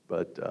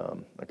 But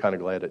I'm kind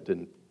of glad they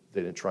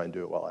didn't try and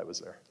do it while I was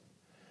there.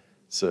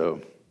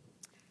 So,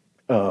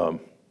 all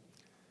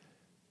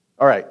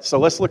right. So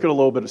let's look at a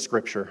little bit of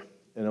scripture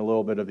in a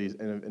little bit of these,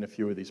 in a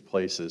few of these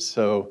places.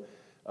 So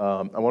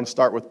I want to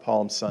start with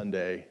Palm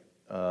Sunday,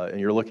 and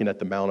you're looking at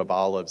the Mount of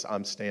Olives.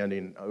 I'm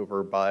standing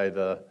over by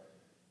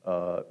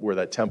where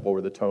that temple,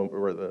 where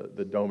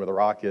the Dome of the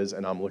Rock is,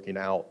 and I'm looking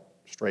out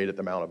straight at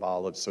the Mount of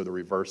Olives. So the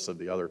reverse of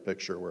the other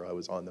picture where I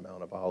was on the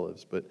Mount of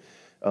Olives, but.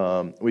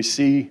 We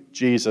see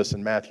Jesus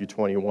in Matthew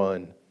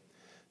 21.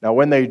 Now,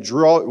 when they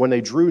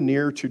drew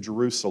near to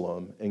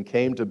Jerusalem and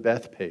came to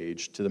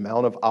Bethphage, to the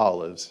Mount of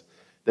Olives,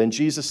 then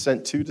Jesus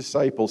sent 2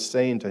 disciples,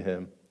 saying to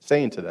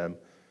them,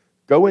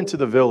 "Go into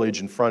the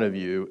village in front of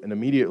you, and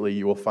immediately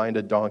you will find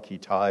a donkey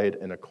tied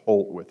and a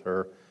colt with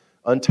her.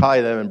 Untie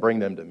them and bring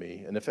them to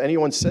me. And if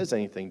anyone says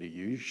anything to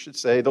you, you should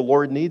say, 'The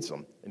Lord needs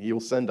them,' and He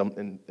will send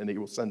them, and He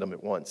will send them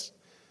at once."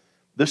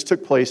 This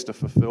took place to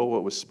fulfill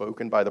what was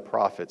spoken by the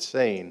prophet,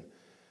 saying,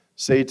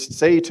 Say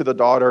to the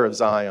daughter of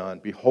Zion,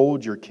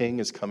 behold, your king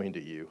is coming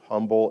to you,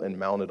 humble and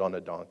mounted on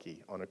a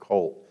donkey, on a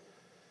colt.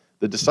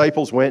 The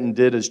disciples went and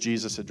did as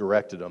Jesus had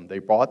directed them. They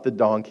brought the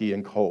donkey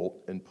and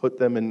colt and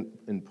put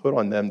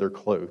on them their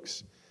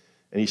cloaks,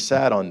 and he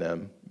sat on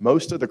them.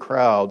 Most of the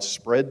crowd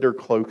spread their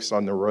cloaks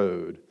on the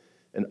road,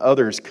 and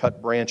others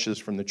cut branches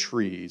from the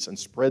trees and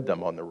spread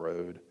them on the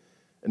road.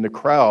 And the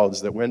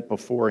crowds that went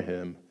before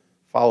him,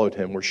 followed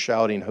him, were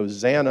shouting,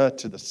 "Hosanna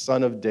to the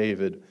Son of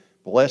David.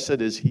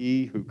 Blessed is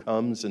he who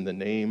comes in the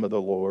name of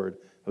the Lord.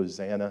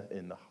 Hosanna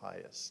in the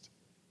highest."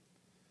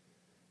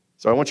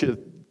 So I want you to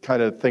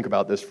kind of think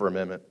about this for a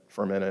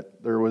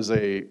minute. There was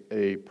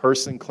a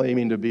person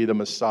claiming to be the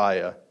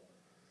Messiah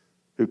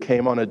who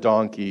came on a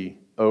donkey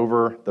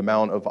over the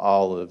Mount of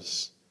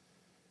Olives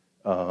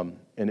and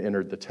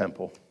entered the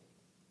temple.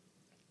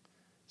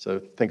 So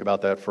think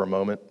about that for a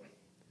moment.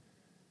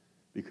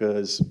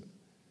 Because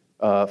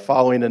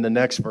following in the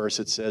next verse,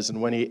 it says, "And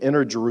when he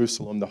entered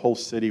Jerusalem, the whole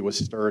city was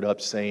stirred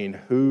up, saying,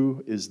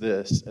 'Who is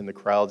this?' And the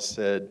crowd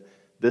said,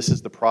 'This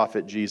is the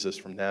prophet Jesus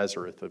from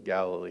Nazareth of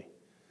Galilee.'"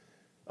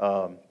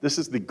 This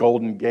is the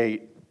Golden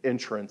Gate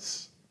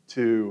entrance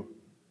to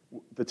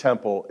the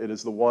temple. It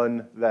is the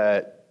one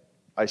that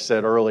I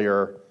said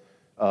earlier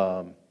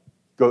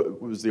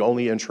was the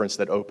only entrance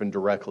that opened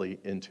directly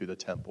into the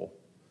temple.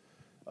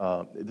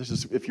 This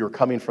is if you're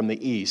coming from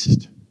the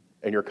east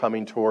and you're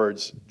coming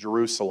towards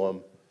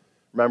Jerusalem.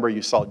 Remember,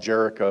 you saw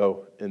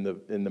Jericho in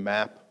the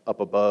map up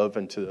above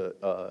and to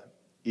the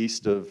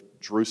east of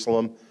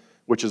Jerusalem,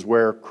 which is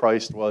where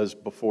Christ was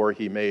before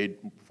he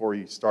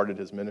started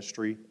his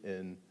ministry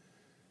in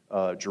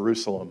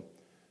Jerusalem.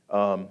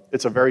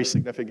 It's a very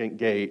significant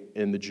gate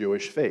in the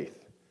Jewish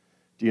faith.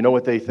 Do you know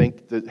what they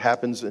think that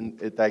happens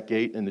at that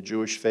gate in the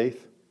Jewish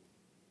faith?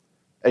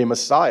 A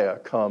Messiah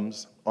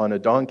comes on a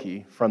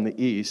donkey from the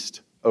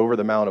east over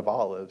the Mount of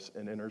Olives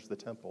and enters the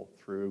temple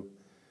through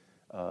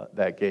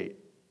that gate.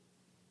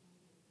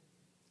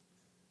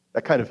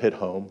 That kind of hit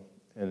home,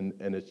 and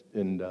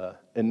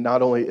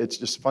not only, it's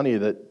just funny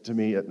that to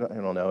me, I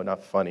don't know,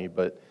 not funny,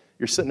 but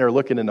you're sitting there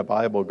looking in the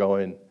Bible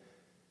going,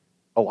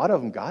 a lot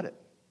of them got it.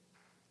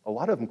 A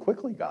lot of them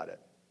quickly got it.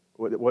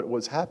 What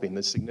was happening,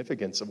 the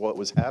significance of what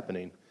was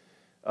happening.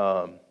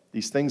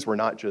 These things were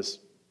not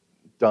just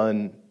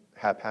done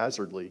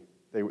haphazardly.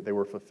 They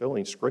were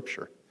fulfilling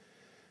Scripture.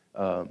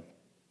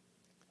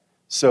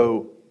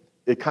 So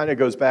it kind of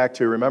goes back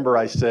to, remember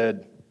I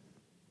said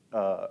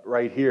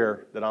right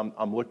here that I'm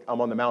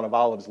on the Mount of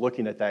Olives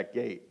looking at that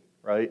gate,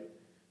 right?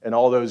 And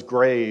all those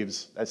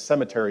graves, that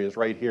cemetery is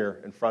right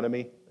here in front of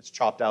me. It's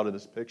chopped out of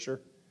this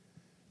picture.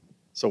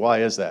 So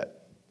why is that?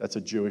 That's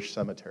a Jewish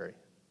cemetery.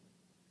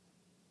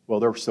 Well,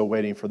 they're still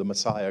waiting for the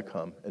Messiah to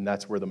come, and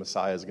that's where the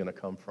Messiah is going to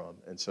come from.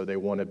 And so they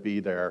want to be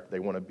there. They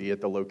want to be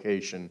at the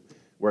location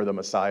where the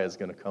Messiah is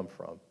going to come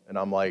from. And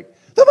I'm like,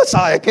 the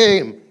Messiah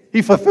came.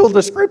 He fulfilled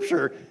the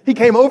Scripture. He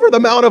came over the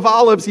Mount of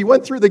Olives. He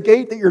went through the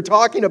gate that you're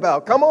talking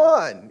about. Come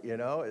on, you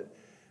know.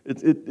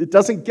 It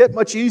doesn't get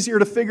much easier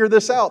to figure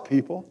this out,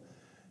 people.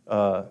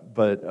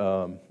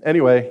 But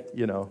anyway,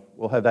 you know,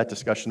 we'll have that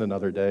discussion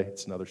another day.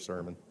 It's another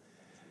sermon.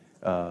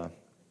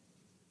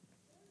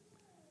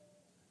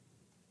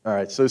 All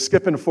right, so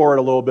skipping forward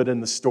a little bit in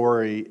the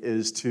story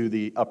is to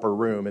the upper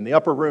room. And the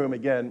upper room,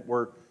 again,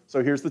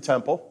 so here's the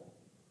temple.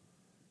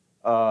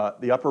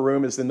 The upper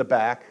room is in the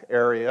back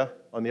area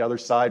on the other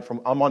side.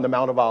 I'm on the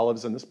Mount of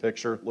Olives in this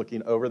picture,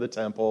 looking over the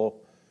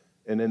temple.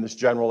 And in this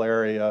general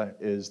area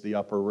is the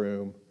upper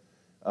room.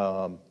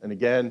 And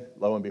again,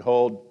 lo and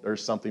behold,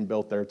 there's something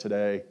built there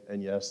today.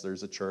 And yes,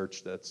 there's a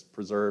church that's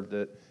preserved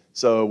it.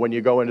 So when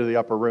you go into the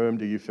upper room,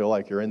 do you feel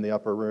like you're in the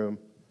upper room?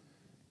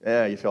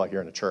 Yeah, you feel like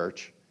you're in a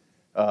church.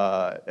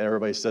 And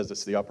everybody says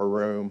it's the upper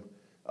room.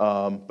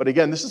 But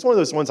again, this is one of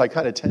those ones I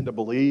kind of tend to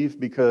believe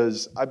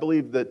because I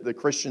believe that the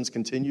Christians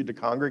continued to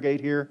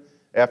congregate here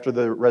after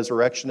the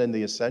resurrection and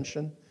the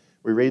ascension.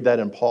 We read that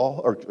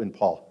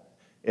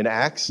in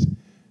Acts.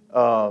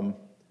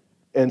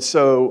 And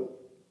so,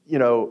 you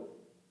know,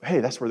 hey,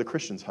 that's where the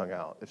Christians hung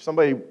out. If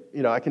somebody,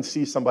 you know, I can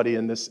see somebody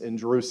in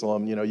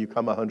Jerusalem, you know, you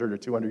come 100 or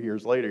 200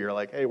 years later, you're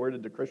like, hey, where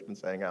did the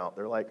Christians hang out?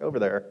 They're like, over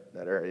there,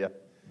 that area.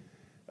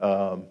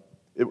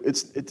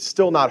 It's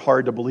still not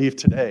hard to believe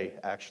today,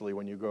 actually,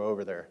 when you go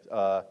over there.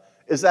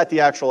 Is that the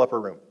actual upper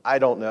room? I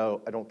don't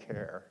know. I don't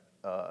care.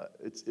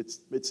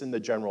 It's in the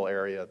general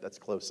area. That's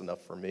close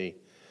enough for me.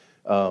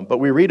 But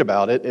we read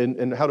about it,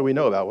 and how do we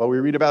know about it? Well, we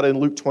read about it in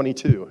Luke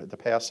 22 at the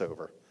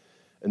Passover.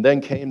 And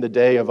then came the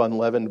day of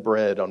unleavened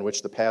bread on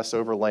which the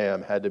Passover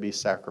lamb had to be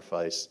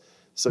sacrificed.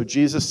 So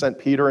Jesus sent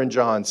Peter and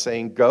John,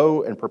 saying,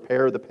 "Go and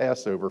prepare the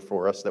Passover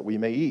for us that we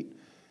may eat."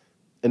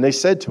 And they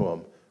said to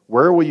him,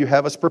 "Where will you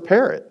have us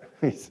prepare it?"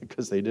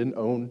 Because they didn't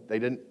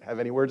have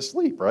anywhere to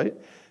sleep, right?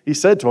 He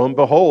said to him,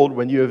 "Behold,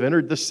 when you have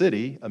entered the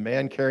city, a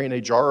man carrying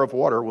a jar of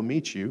water will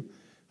meet you.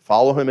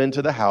 Follow him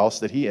into the house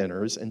that he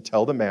enters and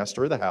tell the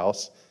master of the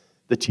house,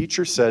 'The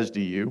teacher says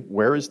to you,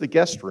 where is the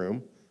guest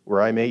room where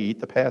I may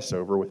eat the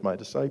Passover with my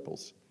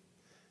disciples?'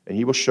 And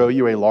he will show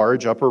you a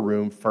large upper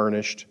room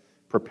furnished,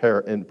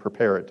 prepare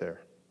it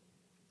there."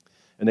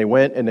 And they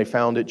went and they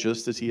found it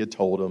just as he had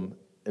told them,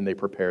 and they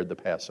prepared the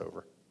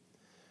Passover.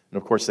 And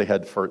of course, they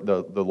had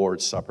the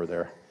Lord's Supper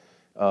there.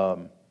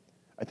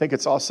 I think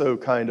it's also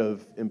kind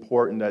of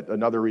important that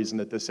another reason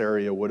that this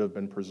area would have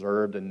been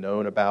preserved and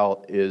known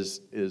about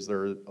is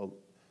there,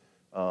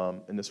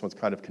 and this one's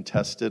kind of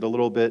contested a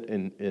little bit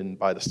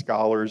by the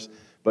scholars,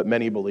 but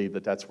many believe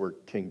that that's where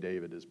King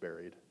David is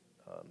buried.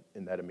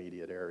 in that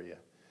immediate area.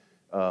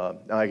 Now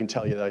I can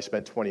tell you that I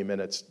spent 20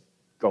 minutes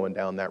going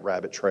down that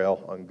rabbit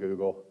trail on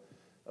Google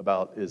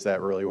about, is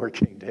that really where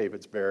King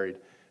David's buried?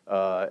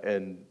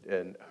 And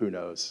who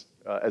knows?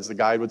 As the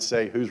guide would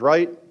say, who's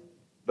right?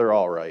 They're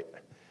all right.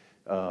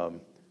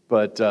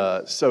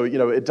 So,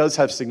 it does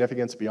have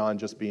significance beyond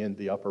just being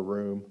the upper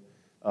room.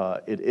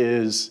 It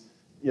is,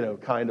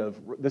 kind of,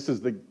 this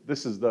is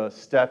the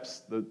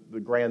steps, the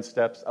grand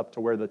steps up to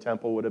where the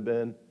temple would have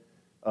been.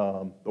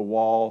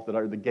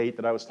 The gate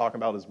that I was talking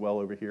about is well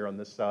over here on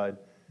this side.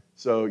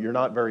 So you're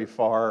not very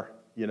far,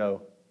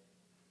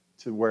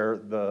 to where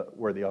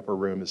the upper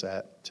room is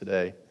at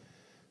today.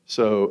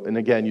 So, and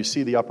again, you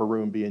see the upper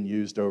room being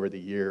used over the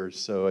years.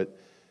 So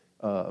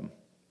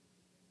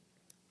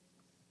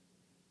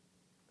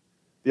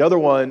the other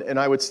one, and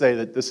I would say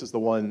that this is the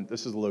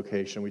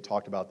location. We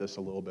talked about this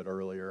a little bit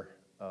earlier.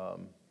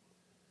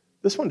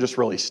 This one just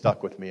really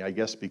stuck with me, I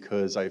guess,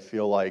 because I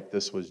feel like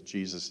this was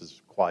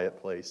Jesus'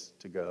 quiet place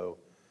to go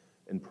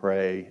and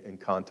pray and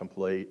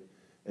contemplate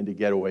and to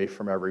get away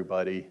from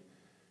everybody.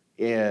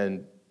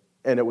 And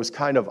it was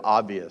kind of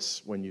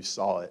obvious when you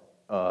saw it.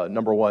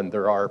 Number one,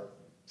 there are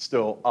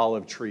still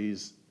olive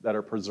trees that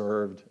are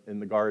preserved in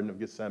the Garden of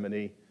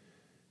Gethsemane,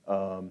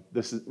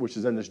 which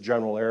is in this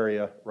general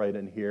area right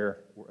in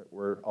here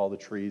where all the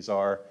trees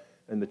are.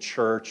 And the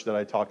church that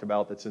I talked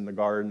about that's in the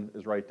garden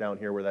is right down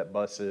here where that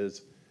bus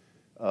is.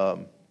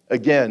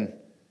 Again,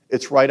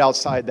 it's right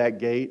outside that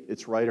gate.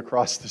 It's right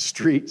across the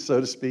street,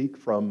 so to speak,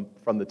 from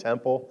the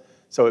temple.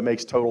 So it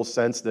makes total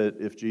sense that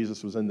if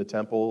Jesus was in the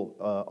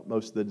temple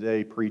most of the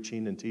day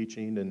preaching and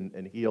teaching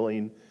and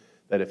healing,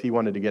 that if he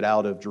wanted to get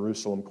out of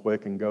Jerusalem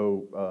quick and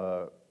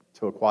go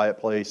to a quiet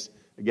place,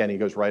 again, he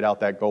goes right out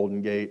that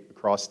Golden Gate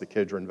across the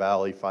Kidron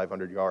Valley,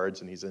 500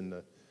 yards, and he's in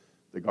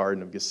the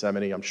Garden of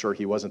Gethsemane. I'm sure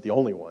he wasn't the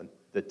only one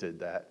that did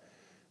that.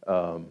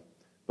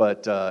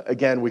 But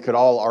again, we could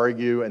all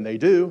argue, and they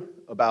do,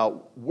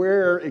 about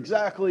where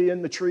exactly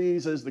in the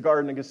trees is the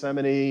Garden of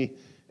Gethsemane,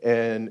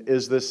 and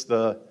is this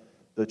the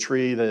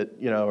tree that,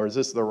 or is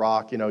this the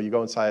rock? You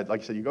go inside,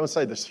 like I said, you go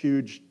inside this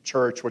huge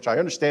church, which I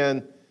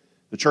understand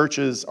the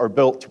churches are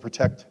built to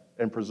protect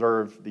and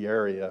preserve the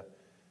area,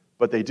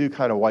 but they do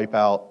kind of wipe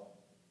out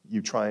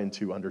you trying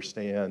to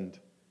understand,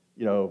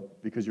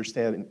 because you're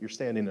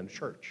standing in a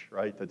church,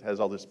 right, that has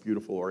all this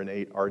beautiful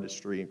ornate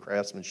artistry and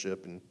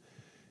craftsmanship, and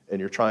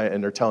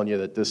they're telling you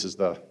that this is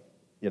the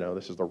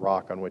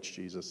rock on which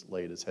Jesus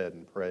laid his head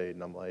and prayed.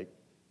 And I'm like,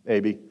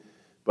 maybe,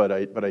 but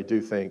I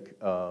do think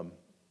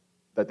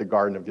that the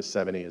Garden of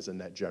Gethsemane is in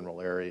that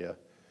general area,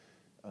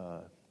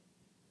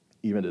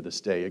 even to this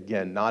day.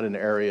 Again, not an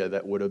area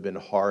that would have been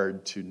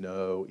hard to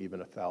know even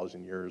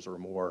 1,000 years or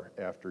more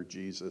after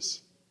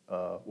Jesus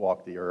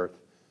walked the earth.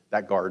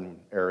 That garden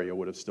area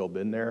would have still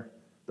been there.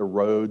 The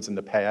roads and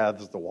the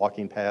paths, the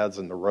walking paths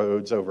and the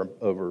roads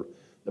over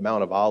the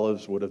Mount of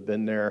Olives would have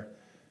been there.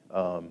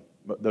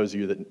 Those of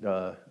you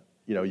that,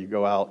 you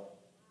go out,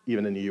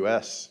 even in the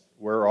U.S.,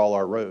 where are all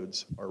our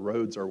roads? Our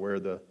roads are where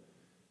the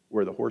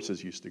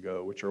horses used to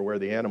go, which are where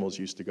the animals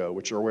used to go,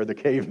 which are where the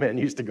cavemen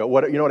used to go.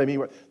 You know what I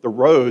mean? The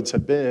roads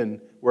have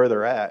been where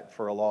they're at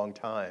for a long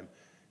time.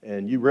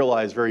 And you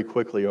realize very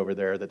quickly over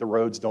there that the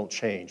roads don't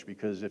change,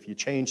 because if you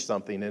change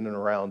something in and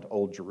around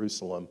Old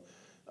Jerusalem,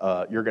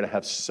 you're going to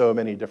have so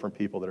many different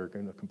people that are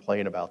going to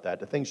complain about that.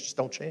 The things just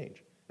don't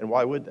change. And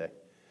why would they?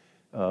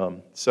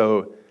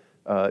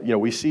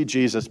 We see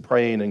Jesus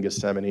praying in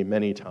Gethsemane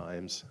many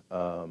times.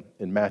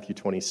 In Matthew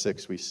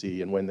 26, we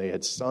see, and when they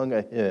had sung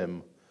a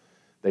hymn,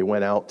 they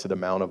went out to the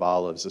Mount of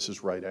Olives. This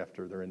is right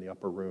after they're in the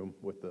upper room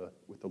with the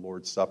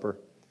Lord's Supper.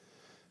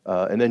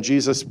 And then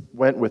Jesus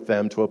went with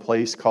them to a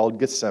place called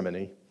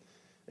Gethsemane,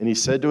 and he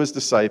said to his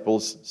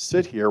disciples,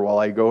 "Sit here while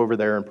I go over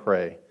there and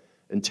pray."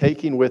 And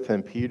taking with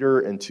him Peter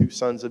and 2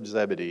 sons of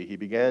Zebedee, he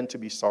began to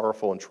be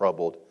sorrowful and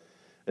troubled.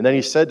 And then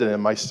he said to them,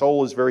 "My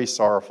soul is very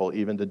sorrowful,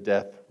 even to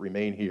death.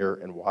 Remain here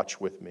and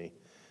watch with me."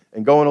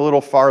 And going a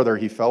little farther,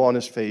 he fell on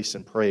his face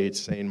and prayed,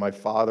 saying, "My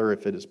Father,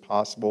 if it is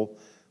possible,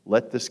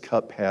 let this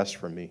cup pass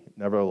from me.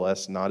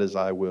 Nevertheless, not as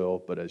I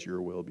will, but as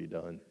your will be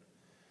done."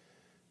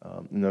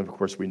 And then, of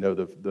course, we know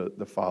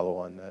the follow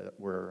on that,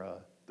 where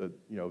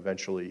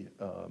eventually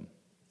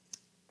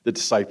the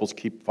disciples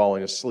keep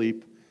falling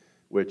asleep,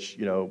 which,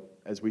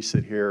 as we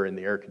sit here in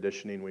the air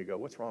conditioning, we go,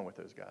 what's wrong with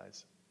those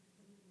guys?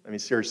 I mean,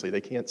 seriously,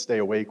 they can't stay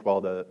awake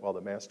while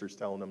the master's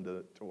telling them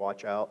to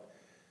watch out.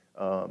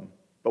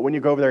 But when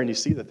you go over there and you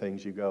see the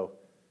things, you go,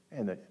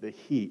 man, the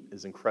heat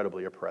is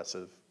incredibly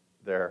oppressive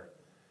there.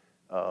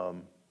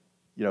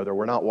 There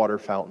were not water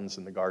fountains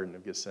in the Garden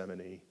of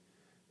Gethsemane.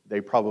 They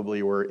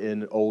probably were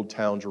in Old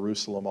Town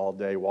Jerusalem all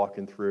day,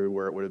 walking through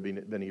where it would have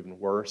been even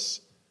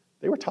worse.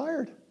 They were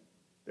tired.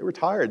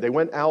 They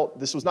went out.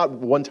 This was not a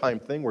one-time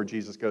thing where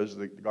Jesus goes to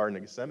the Garden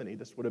of Gethsemane.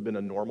 This would have been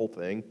a normal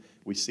thing.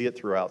 We see it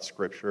throughout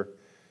Scripture,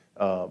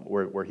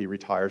 where he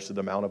retires to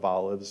the Mount of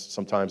Olives.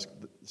 Sometimes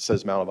it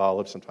says Mount of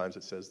Olives. Sometimes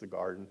it says the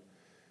garden.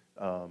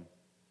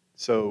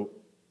 So,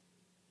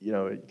 you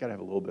got to have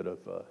a little bit of,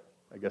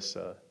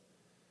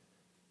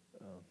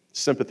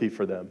 sympathy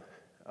for them.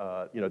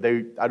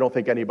 I don't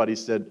think anybody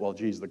said, well,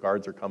 geez, the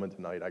guards are coming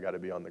tonight. I got to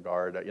be on the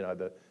guard.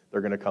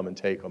 They're going to come and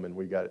take them, and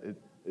we got it.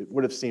 It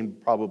would have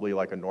seemed probably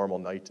like a normal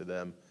night to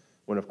them,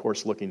 when, of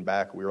course, looking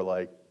back, we were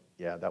like,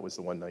 yeah, that was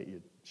the one night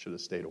you should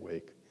have stayed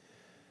awake.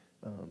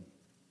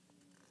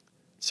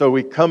 So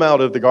we come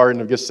out of the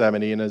Garden of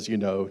Gethsemane, and as you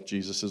know,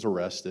 Jesus is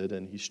arrested,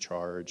 and he's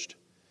charged.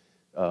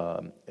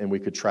 And we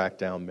could track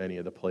down many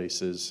of the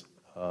places,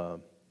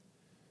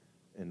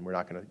 and we're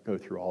not going to go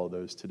through all of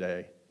those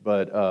today.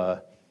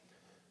 But,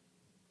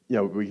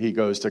 he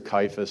goes to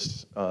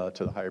Caiaphas,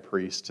 to the high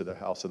priest, to the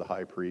house of the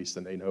high priest,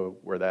 and they know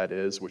where that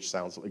is, which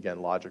sounds,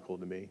 again, logical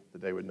to me,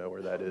 that they would know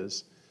where that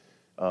is.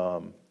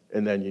 And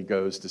then he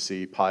goes to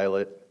see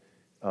Pilate,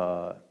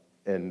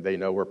 and they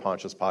know where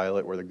Pontius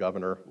Pilate, where the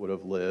governor would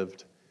have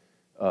lived.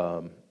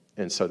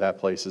 And so that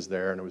place is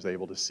there, and I was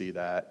able to see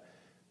that.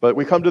 But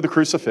we come to the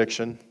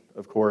crucifixion,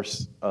 of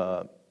course,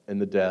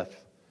 and the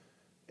death.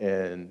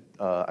 And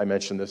I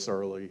mentioned this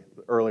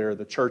earlier,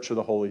 the Church of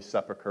the Holy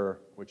Sepulchre,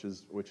 which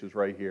is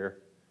right here.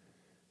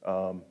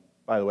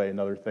 By the way,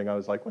 another thing, I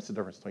was like, what's the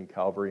difference between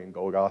Calvary and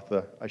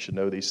Golgotha? I should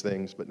know these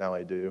things, but now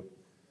I do.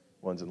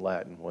 One's in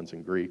Latin, one's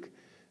in Greek.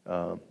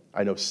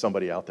 I know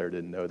somebody out there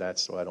didn't know that,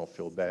 so I don't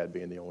feel bad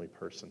being the only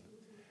person.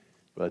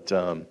 But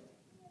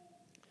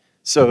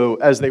so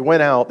as they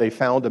went out, they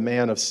found a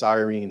man of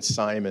Cyrene,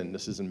 Simon,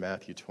 this is in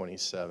Matthew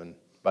 27,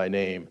 by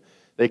name.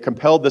 They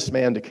compelled this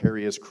man to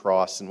carry his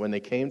cross, and when they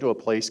came to a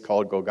place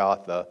called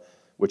Golgotha,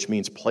 which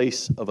means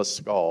place of a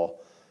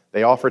skull,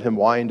 they offered him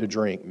wine to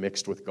drink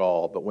mixed with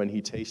gall, but when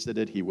he tasted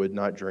it, he would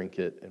not drink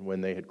it, and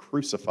when they had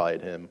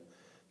crucified him,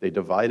 they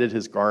divided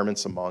his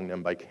garments among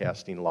them by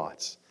casting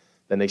lots.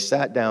 Then they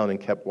sat down and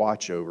kept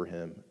watch over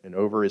him, and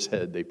over his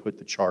head they put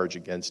the charge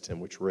against him,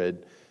 which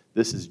read,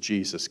 "This is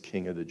Jesus,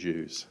 King of the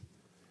Jews."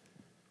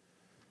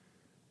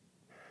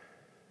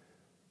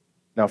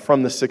 Now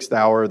from the 6th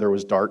hour there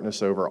was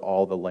darkness over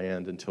all the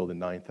land until the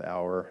 9th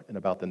hour, and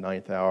about the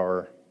 9th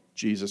hour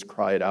Jesus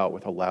cried out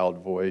with a loud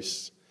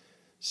voice,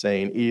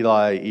 saying,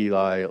 "Eli,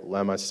 Eli,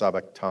 lema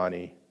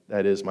sabachthani,"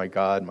 that is, my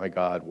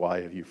God,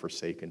 why have you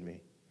forsaken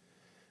me?"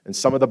 And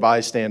some of the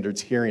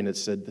bystanders hearing it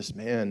said, "This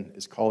man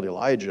is called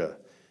Elijah."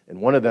 And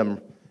one of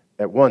them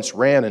at once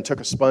ran and took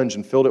a sponge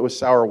and filled it with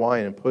sour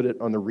wine and put it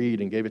on the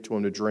reed and gave it to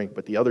him to drink.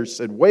 But the others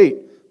said,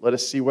 "Wait, let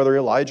us see whether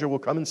Elijah will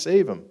come and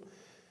save him."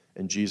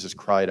 And Jesus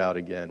cried out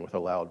again with a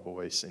loud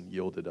voice and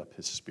yielded up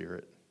his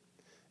spirit.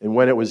 And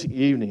when it was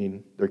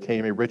evening, there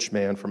came a rich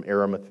man from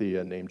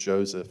Arimathea named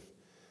Joseph,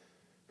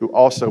 who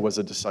also was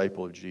a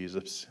disciple of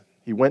Jesus.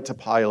 He went to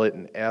Pilate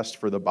and asked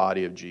for the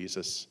body of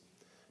Jesus.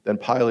 Then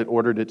Pilate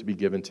ordered it to be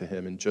given to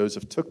him, and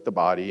Joseph took the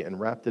body and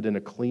wrapped it in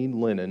a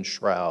clean linen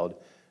shroud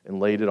and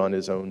laid it on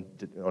his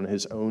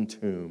own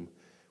tomb,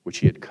 which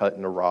he had cut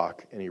in a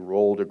rock. And he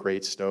rolled a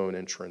great stone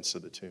entrance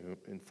of the tomb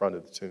in front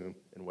of the tomb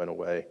and went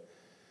away.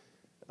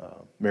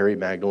 Mary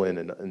Magdalene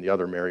and the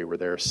other Mary were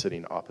there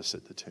sitting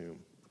opposite the tomb.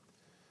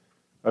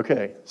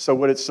 Okay, so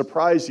would it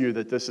surprise you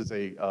that this is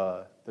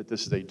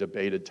a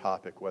debated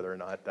topic, whether or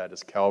not that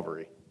is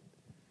Calvary?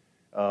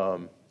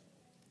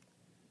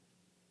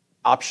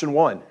 Option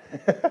one.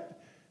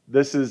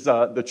 This is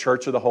the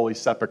Church of the Holy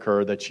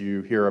Sepulchre that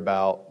you hear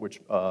about,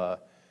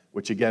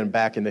 which again,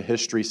 back in the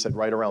history, said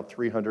right around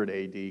 300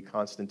 A.D.,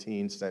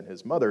 Constantine sent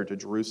his mother to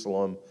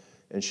Jerusalem,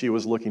 and she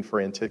was looking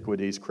for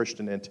antiquities,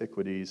 Christian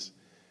antiquities.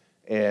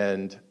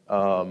 And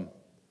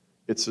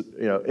it's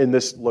in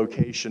this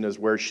location is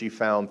where she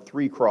found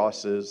 3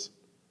 crosses,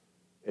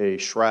 a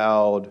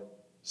shroud,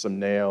 some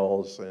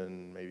nails,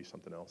 and maybe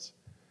something else.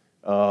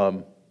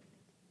 And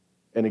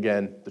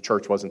again, the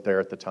church wasn't there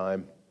at the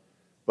time,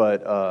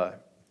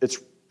 but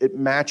it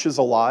matches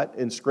a lot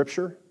in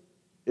Scripture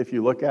if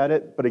you look at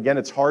it. But again,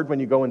 it's hard when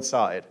you go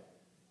inside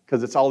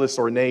because it's all this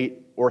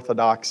ornate,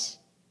 orthodox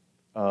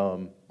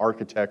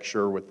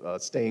architecture with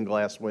stained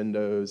glass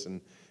windows,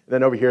 and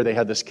then over here they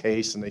had this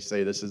case, and they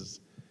say this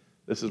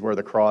is where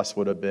the cross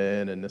would have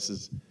been, and this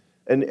is,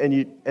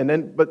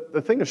 but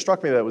the thing that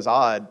struck me that was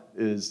odd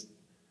is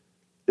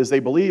they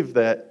believe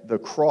that the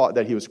cross,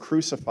 that he was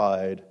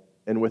crucified,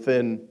 and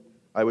within,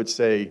 I would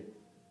say,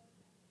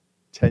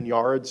 10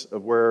 yards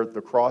of where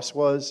the cross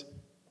was,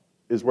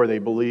 is where they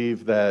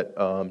believe that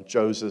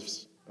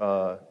Joseph's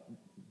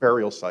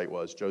burial site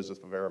was,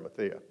 Joseph of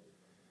Arimathea.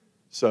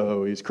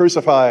 So he's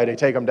crucified, they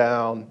take him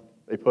down,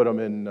 they put him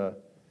in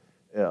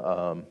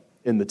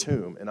the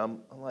tomb. And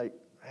I'm like,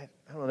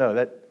 I don't know,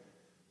 that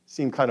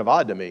seemed kind of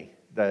odd to me.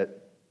 That,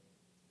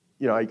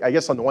 I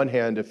guess on the one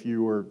hand, if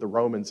you were the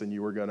Romans and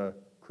you were going to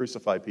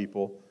crucify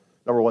people,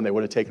 number one, they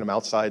would have taken them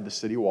outside the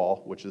city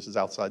wall, which this is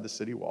outside the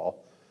city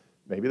wall.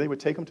 Maybe they would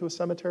take them to a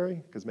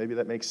cemetery, because maybe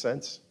that makes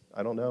sense.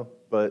 I don't know.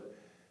 But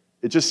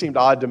it just seemed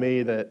odd to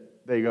me that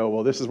they go,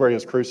 well, this is where he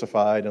was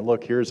crucified, and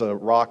look, here's a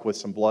rock with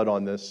some blood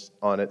on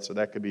it, so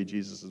that could be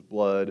Jesus'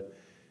 blood.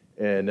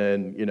 And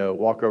then,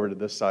 walk over to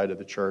this side of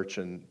the church,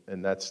 and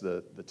that's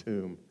the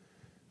tomb.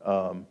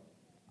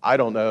 I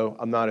don't know.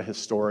 I'm not a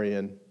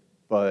historian,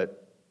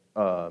 but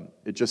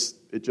it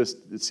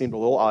seemed a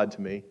little odd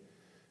to me.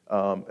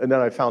 And then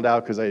I found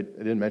out, because I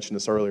didn't mention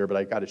this earlier, but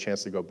I got a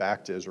chance to go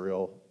back to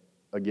Israel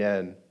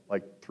again,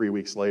 like 3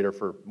 weeks later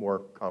for more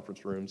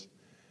conference rooms.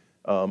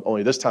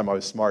 Only this time I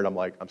was smart. I'm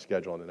like, I'm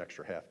scheduling an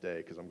extra half day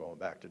because I'm going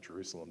back to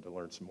Jerusalem to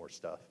learn some more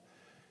stuff.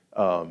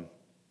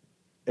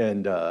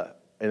 And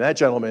that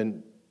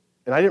gentleman,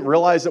 and I didn't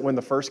realize it when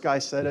the first guy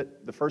said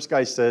it. The first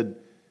guy said,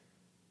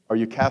 "Are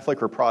you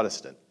Catholic or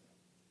Protestant?"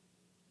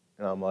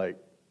 And I'm like,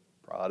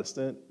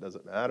 "Protestant? Does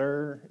it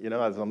matter?"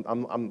 As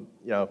I'm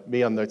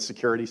me on the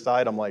security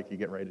side, I'm like, "You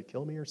getting ready to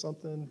kill me or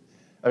something?"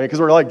 I mean, because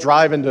we're like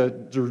driving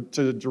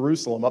to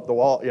Jerusalem up the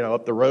wall,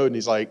 up the road, and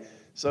he's like,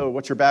 "So,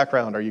 what's your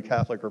background? Are you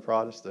Catholic or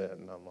Protestant?"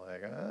 And I'm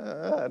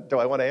like, "Do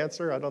I want to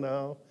answer? I don't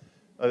know."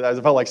 I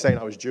felt like saying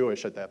I was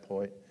Jewish at that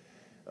point.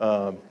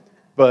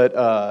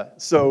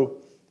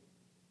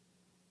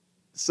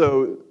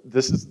 So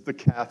this is the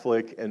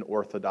Catholic and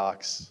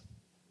Orthodox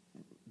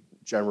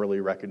generally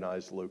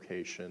recognized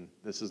location.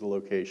 This is the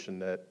location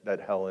that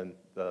Helen,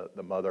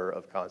 the mother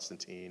of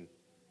Constantine,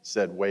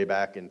 said way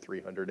back in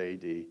 300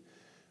 AD.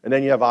 And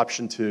then you have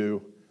option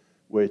 2,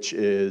 which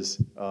is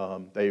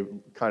they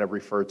kind of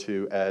refer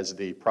to as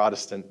the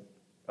Protestant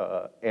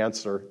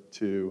answer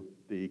to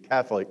the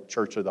Catholic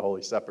Church of the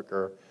Holy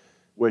Sepulchre,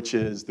 which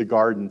is the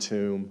Garden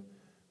Tomb,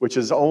 which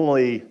is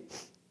only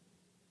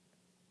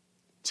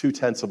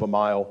 0.2 of a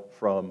mile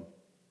from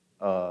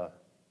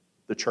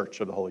the Church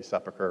of the Holy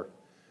Sepulchre.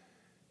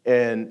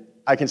 And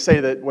I can say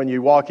that when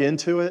you walk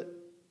into it,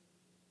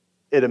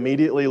 it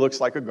immediately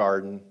looks like a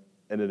garden,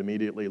 and it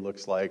immediately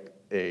looks like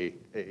a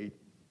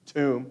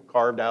tomb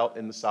carved out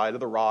in the side of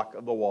the rock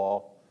of the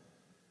wall.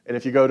 And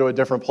if you go to a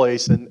different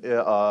place in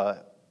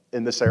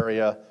this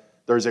area,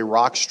 there's a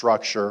rock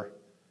structure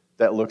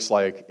that looks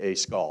like a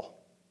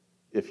skull,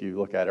 if you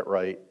look at it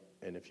right,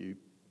 and if you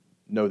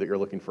know that you're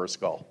looking for a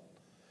skull.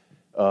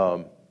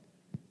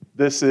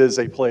 This is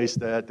a place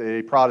that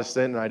a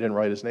Protestant, and I didn't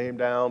write his name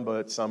down,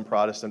 but some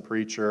Protestant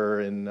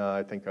preacher in,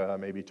 I think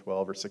maybe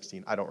 12 or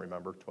 16, I don't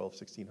remember,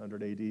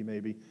 1600 AD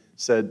maybe,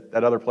 said,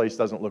 "That other place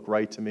doesn't look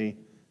right to me.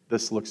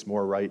 This looks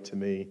more right to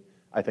me.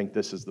 I think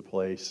this is the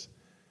place."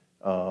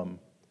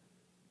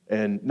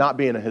 And not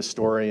being a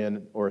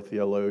historian or a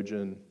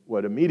theologian,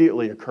 what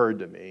immediately occurred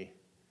to me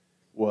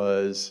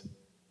was,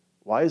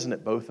 why isn't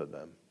it both of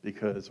them?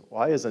 Because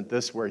why isn't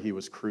this where he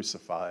was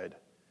crucified,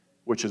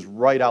 which is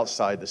right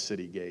outside the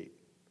city gate?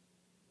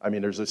 I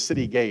mean, there's a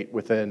city gate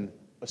within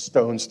a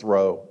stone's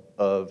throw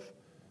of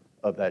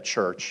that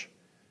church,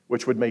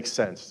 which would make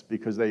sense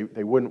because they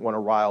wouldn't want to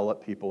rile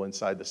up people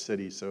inside the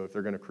city. So if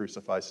they're going to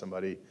crucify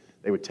somebody,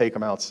 they would take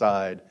them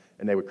outside,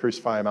 and they would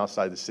crucify them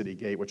outside the city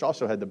gate, which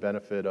also had the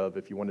benefit of,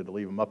 if you wanted to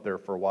leave them up there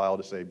for a while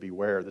to say,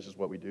 "Beware, this is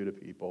what we do to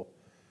people,"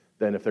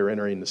 then if they're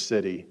entering the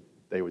city,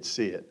 they would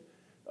see it.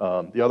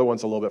 The other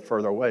one's a little bit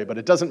further away, but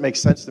it doesn't make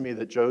sense to me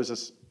that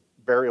Joseph's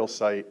burial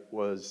site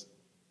was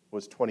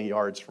 20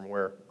 yards from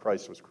where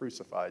Christ was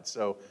crucified.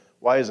 So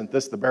why isn't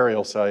this the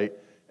burial site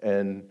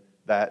and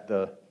that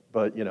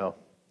but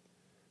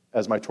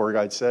as my tour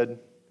guide said,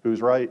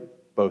 who's right?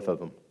 Both of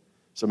them.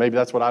 So maybe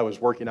that's what I was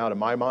working out in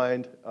my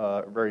mind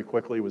very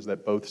quickly, was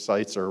that both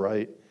sites are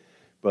right.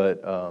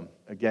 But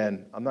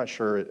again, I'm not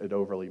sure it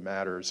overly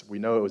matters. We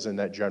know it was in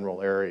that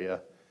general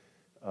area,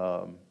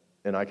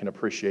 and I can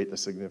appreciate the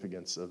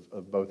significance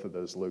of both of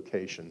those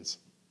locations.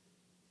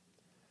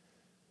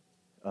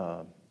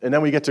 And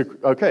then we get to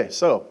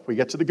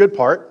the good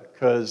part,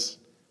 because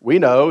we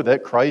know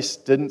that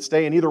Christ didn't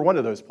stay in either one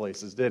of those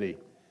places, did he?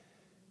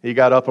 He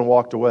got up and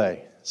walked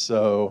away.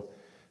 So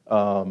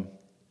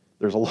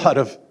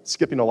there's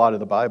skipping a lot of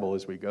the Bible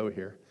as we go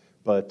here.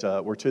 But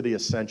we're to the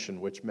ascension,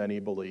 which many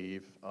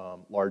believe,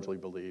 largely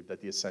believe, that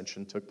the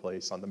ascension took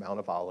place on the Mount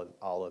of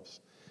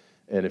Olives.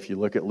 And if you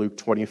look at Luke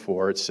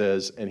 24, it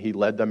says, "And he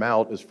led them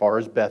out as far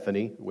as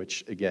Bethany,"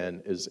 which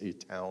again is a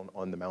town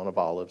on the Mount of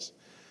Olives.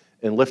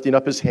 "And lifting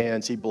up his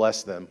hands, he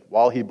blessed them.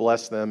 While he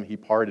blessed them, he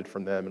parted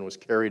from them and was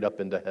carried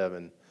up into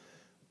heaven.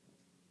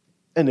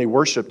 And they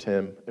worshiped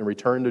him and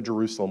returned to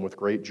Jerusalem with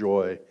great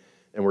joy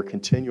and were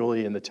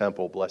continually in the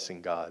temple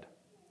blessing God."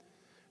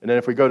 And then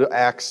if we go to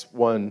Acts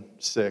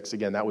 1:6,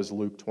 again, that was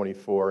Luke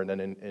 24, and then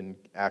in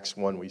Acts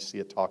 1 we see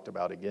it talked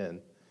about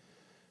again.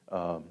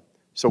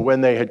 "So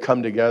when they had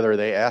come together,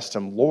 they asked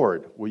him,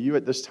 'Lord, will you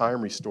at this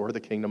time restore the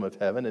kingdom of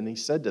heaven?' And he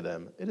said to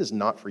them, 'It is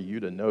not for you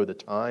to know the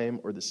time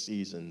or the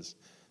seasons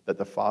that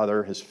the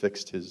Father has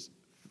fixed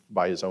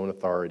by his own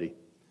authority.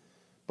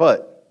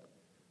 But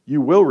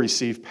you will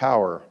receive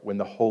power when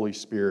the Holy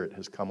Spirit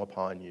has come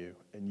upon you,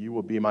 and you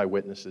will be my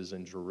witnesses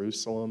in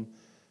Jerusalem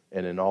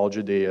and in all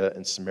Judea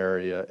and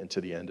Samaria and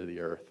to the end of the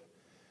earth.'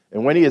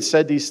 And when he had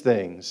said these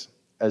things,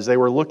 as they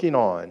were looking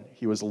on,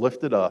 he was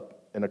lifted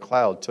up, and a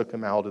cloud took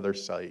him out of their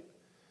sight.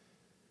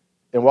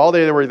 And while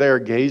they were there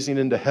gazing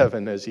into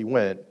heaven as he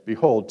went,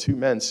 behold, 2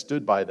 men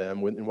stood by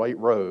them in white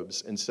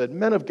robes and said,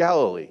 'Men of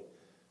Galilee,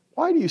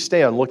 why do you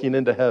stand looking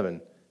into heaven?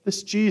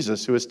 This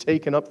Jesus who is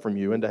taken up from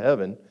you into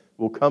heaven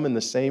will come in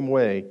the same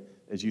way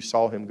as you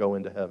saw him go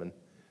into heaven.'"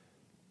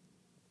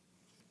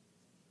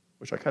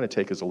 Which I kind of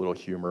take as a little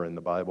humor in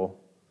the Bible.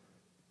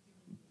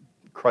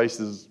 Christ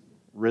is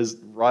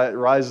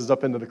rises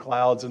up into the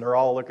clouds, and they're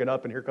all looking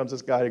up, and here comes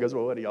this guy, and he goes,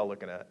 well, what are y'all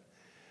looking at?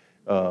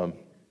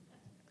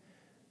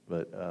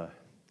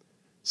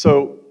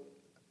 So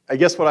I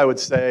guess what I would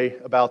say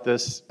about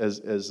this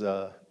as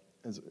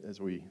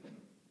we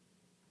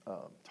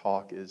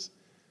talk is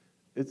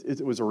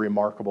it was a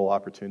remarkable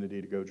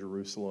opportunity to go to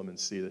Jerusalem and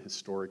see the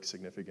historic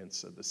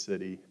significance of the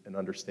city and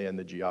understand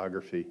the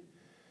geography.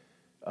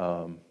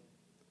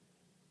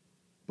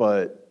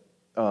 But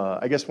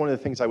I guess one of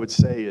the things I would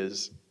say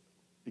is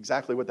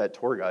exactly what that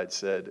tour guide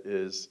said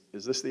is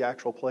this the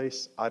actual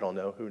place? I don't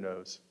know. Who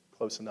knows?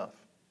 Close enough.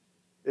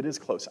 It is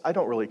close. I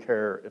don't really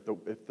care if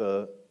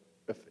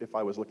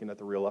I was looking at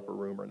the real upper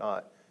room or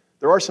not.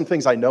 There are some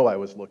things I know I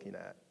was looking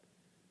at.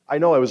 I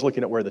know I was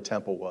looking at where the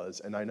temple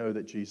was, and I know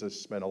that Jesus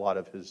spent a lot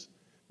of his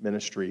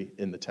ministry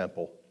in the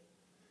temple.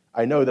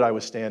 I know that I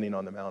was standing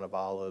on the Mount of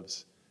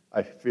Olives.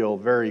 I feel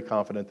very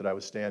confident that I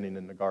was standing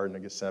in the Garden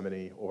of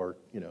Gethsemane or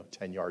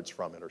 10 yards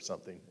from it or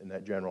something in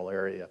that general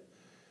area.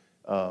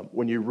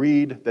 When you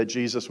read that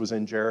Jesus was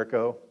in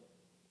Jericho,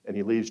 and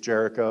he leaves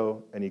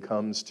Jericho and he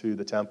comes to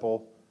the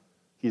temple,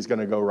 he's going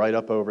to go right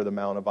up over the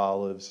Mount of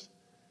Olives.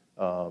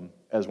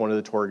 As one of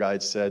the tour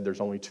guides said,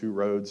 there's only 2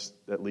 roads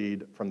that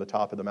lead from the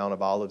top of the Mount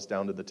of Olives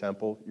down to the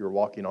temple. You're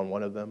walking on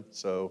one of them,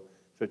 so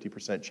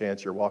 50%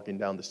 chance you're walking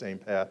down the same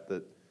path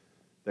that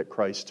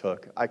Christ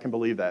took. I can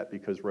believe that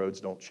because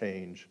roads don't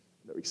change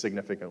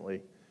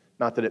significantly.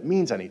 Not that it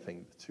means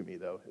anything to me,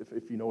 though,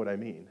 if you know what I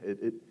mean.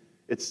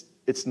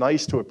 It's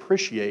nice to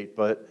appreciate,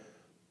 but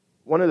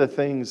one of the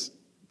things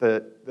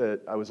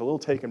that I was a little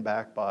taken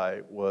back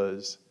by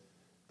was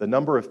the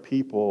number of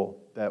people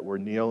that were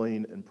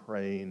kneeling and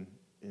praying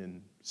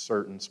in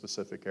certain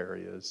specific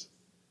areas,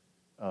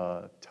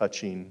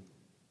 touching,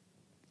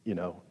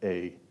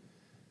 a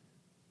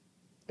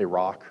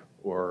rock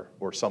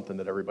or something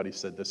that everybody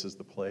said this is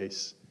the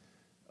place,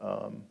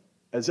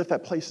 as if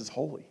that place is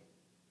holy.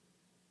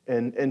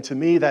 And to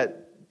me,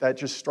 that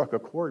just struck a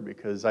chord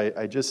because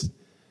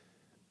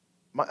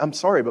I'm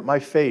sorry, but my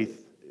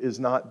faith is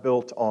not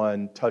built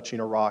on touching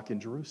a rock in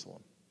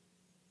Jerusalem.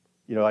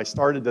 I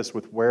started this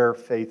with where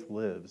faith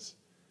lives.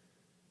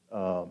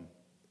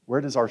 Where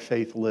does our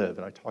faith live?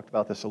 And I talked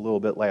about this a little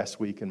bit last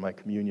week in my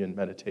communion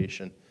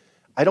meditation.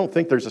 I don't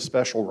think there's a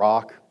special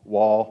rock,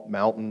 wall,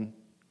 mountain,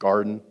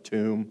 garden,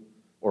 tomb,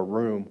 or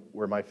room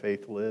where my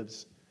faith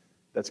lives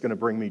that's going to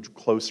bring me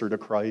closer to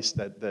Christ,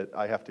 that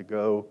I have to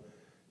go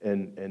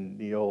and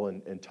kneel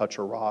and touch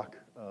a rock,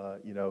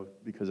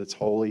 because it's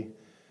holy.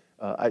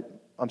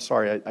 I'm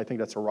sorry, I think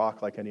that's a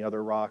rock like any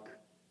other rock.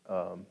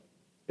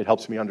 It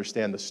helps me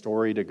understand the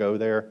story to go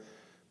there.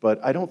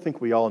 But I don't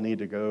think we all need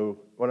to go.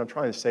 What I'm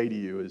trying to say to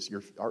you is,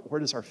 where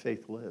does our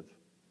faith live?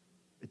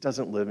 It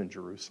doesn't live in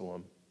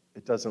Jerusalem.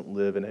 It doesn't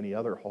live in any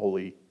other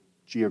holy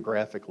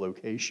geographic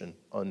location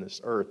on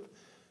this earth.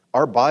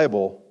 Our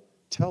Bible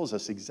tells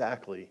us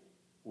exactly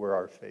where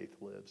our faith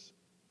lives.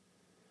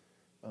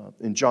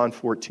 In John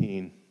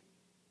 14,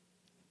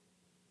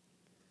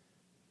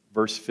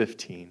 verse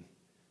 15,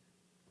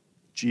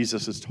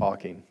 Jesus is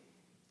talking.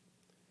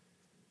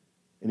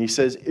 And he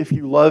says, if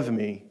you love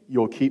me,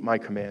 you'll keep my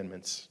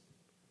commandments.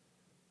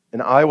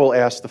 And I will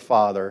ask the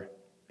Father,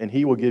 and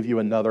he will give you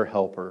another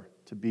helper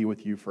to be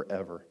with you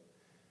forever.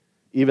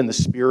 Even the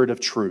Spirit of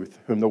truth,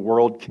 whom the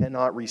world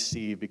cannot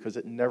receive because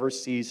it never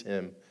sees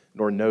him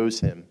nor knows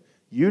him.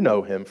 You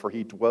know him, for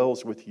he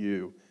dwells with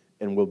you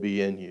and will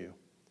be in you.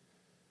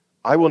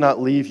 I will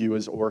not leave you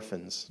as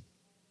orphans.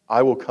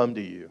 I will come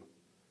to you.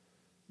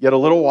 Yet a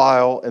little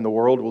while, and the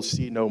world will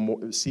see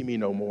me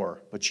no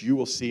more. But you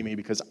will see me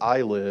because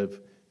I live.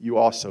 You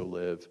also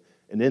live.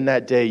 And in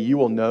that day you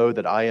will know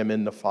that I am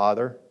in the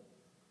Father,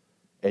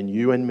 and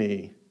you in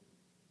me,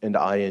 and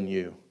I in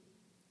you.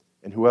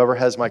 And whoever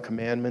has my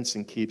commandments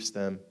and keeps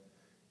them,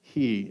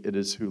 he it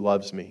is who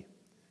loves me.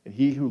 And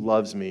he who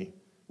loves me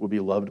will be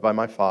loved by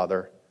my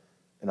Father,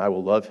 and I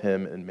will love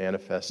him and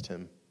manifest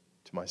him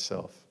to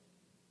myself.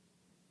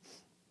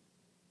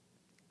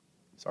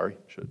 Sorry,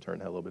 should have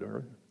turned that a little bit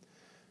over.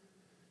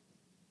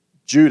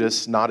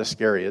 Judas, not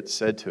Iscariot,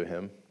 said to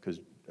him, because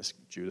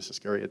Judas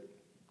Iscariot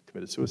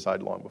committed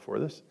suicide long before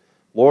this,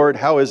 Lord,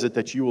 how is it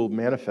that you will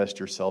manifest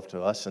yourself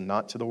to us and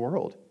not to the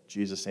world?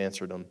 Jesus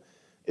answered him,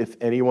 if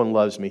anyone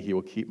loves me, he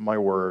will keep my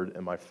word,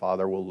 and my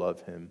Father will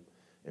love him,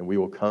 and we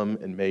will come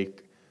and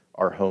make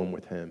our home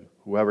with him.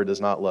 Whoever does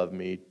not love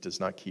me does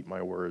not keep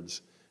my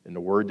words, and the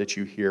word that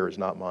you hear is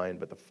not mine,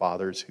 but the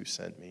Father's who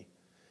sent me.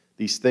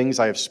 These things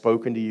I have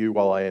spoken to you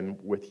while I am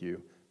with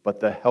you,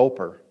 but the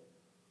Helper,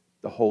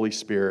 the Holy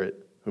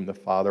Spirit, whom the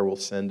Father will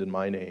send in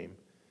my name,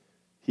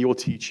 he will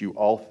teach you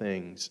all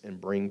things and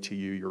bring to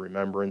you your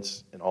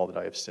remembrance and all that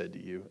I have said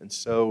to you. And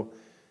so,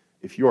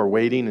 if you are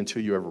waiting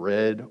until you have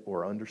read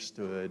or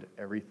understood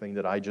everything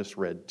that I just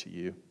read to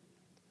you,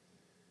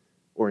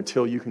 or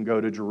until you can go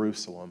to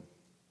Jerusalem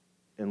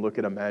and look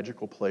at a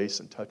magical place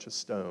and touch a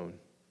stone,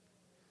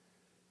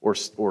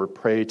 or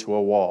pray to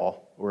a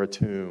wall or a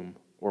tomb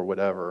or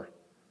whatever,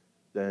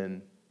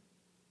 then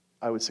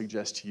I would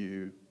suggest to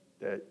you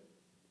that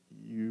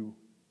you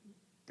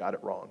got it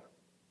wrong.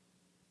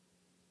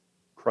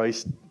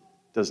 Christ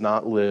does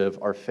not live,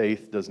 our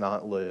faith does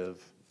not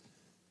live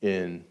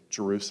in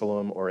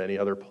Jerusalem or any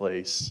other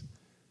place.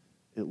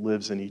 It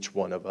lives in each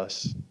one of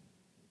us.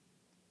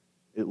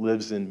 It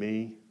lives in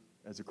me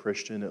as a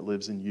Christian. It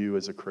lives in you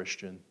as a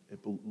Christian. It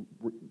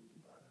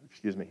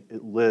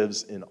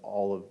lives in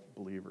all of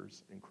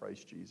believers in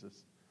Christ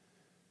Jesus.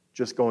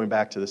 Just going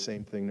back to the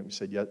same thing that we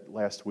said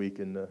last week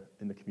in the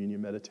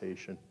communion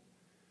meditation.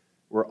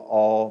 We're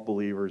all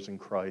believers in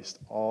Christ.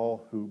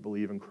 All who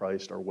believe in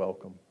Christ are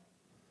welcome.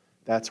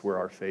 That's where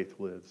our faith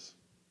lives,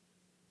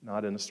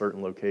 not in a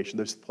certain location.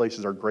 Those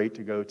places are great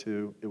to go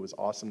to. It was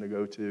awesome to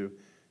go to.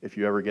 If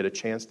you ever get a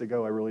chance to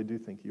go, I really do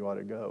think you ought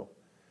to go.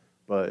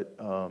 But,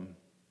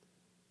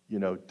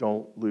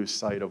 don't lose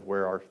sight of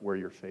where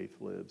your faith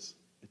lives.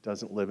 It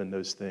doesn't live in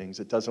those things.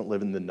 It doesn't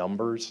live in the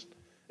numbers.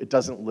 It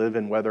doesn't live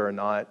in whether or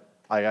not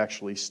I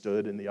actually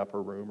stood in the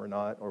upper room or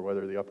not, or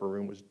whether the upper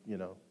room was,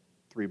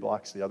 3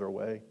 blocks the other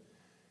way.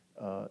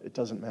 It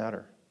doesn't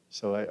matter.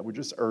 So I would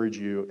just urge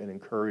you and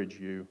encourage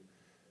you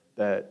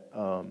that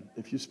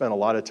if you spend a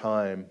lot of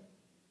time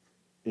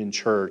in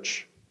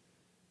church,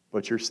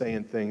 but you're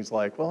saying things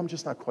like, well, I'm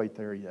just not quite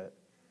there yet.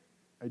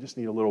 I just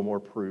need a little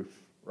more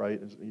proof,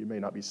 right? You may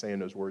not be saying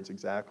those words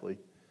exactly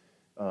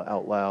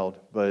out loud,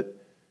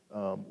 but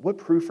what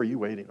proof are you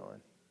waiting on?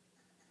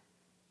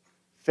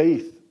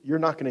 Faith, you're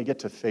not going to get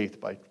to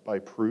faith by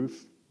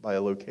proof, by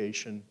a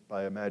location,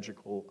 by a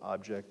magical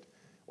object,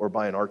 or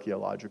by an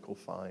archaeological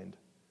find.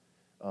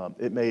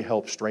 It may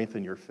help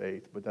strengthen your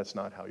faith, but that's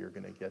not how you're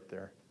going to get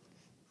there.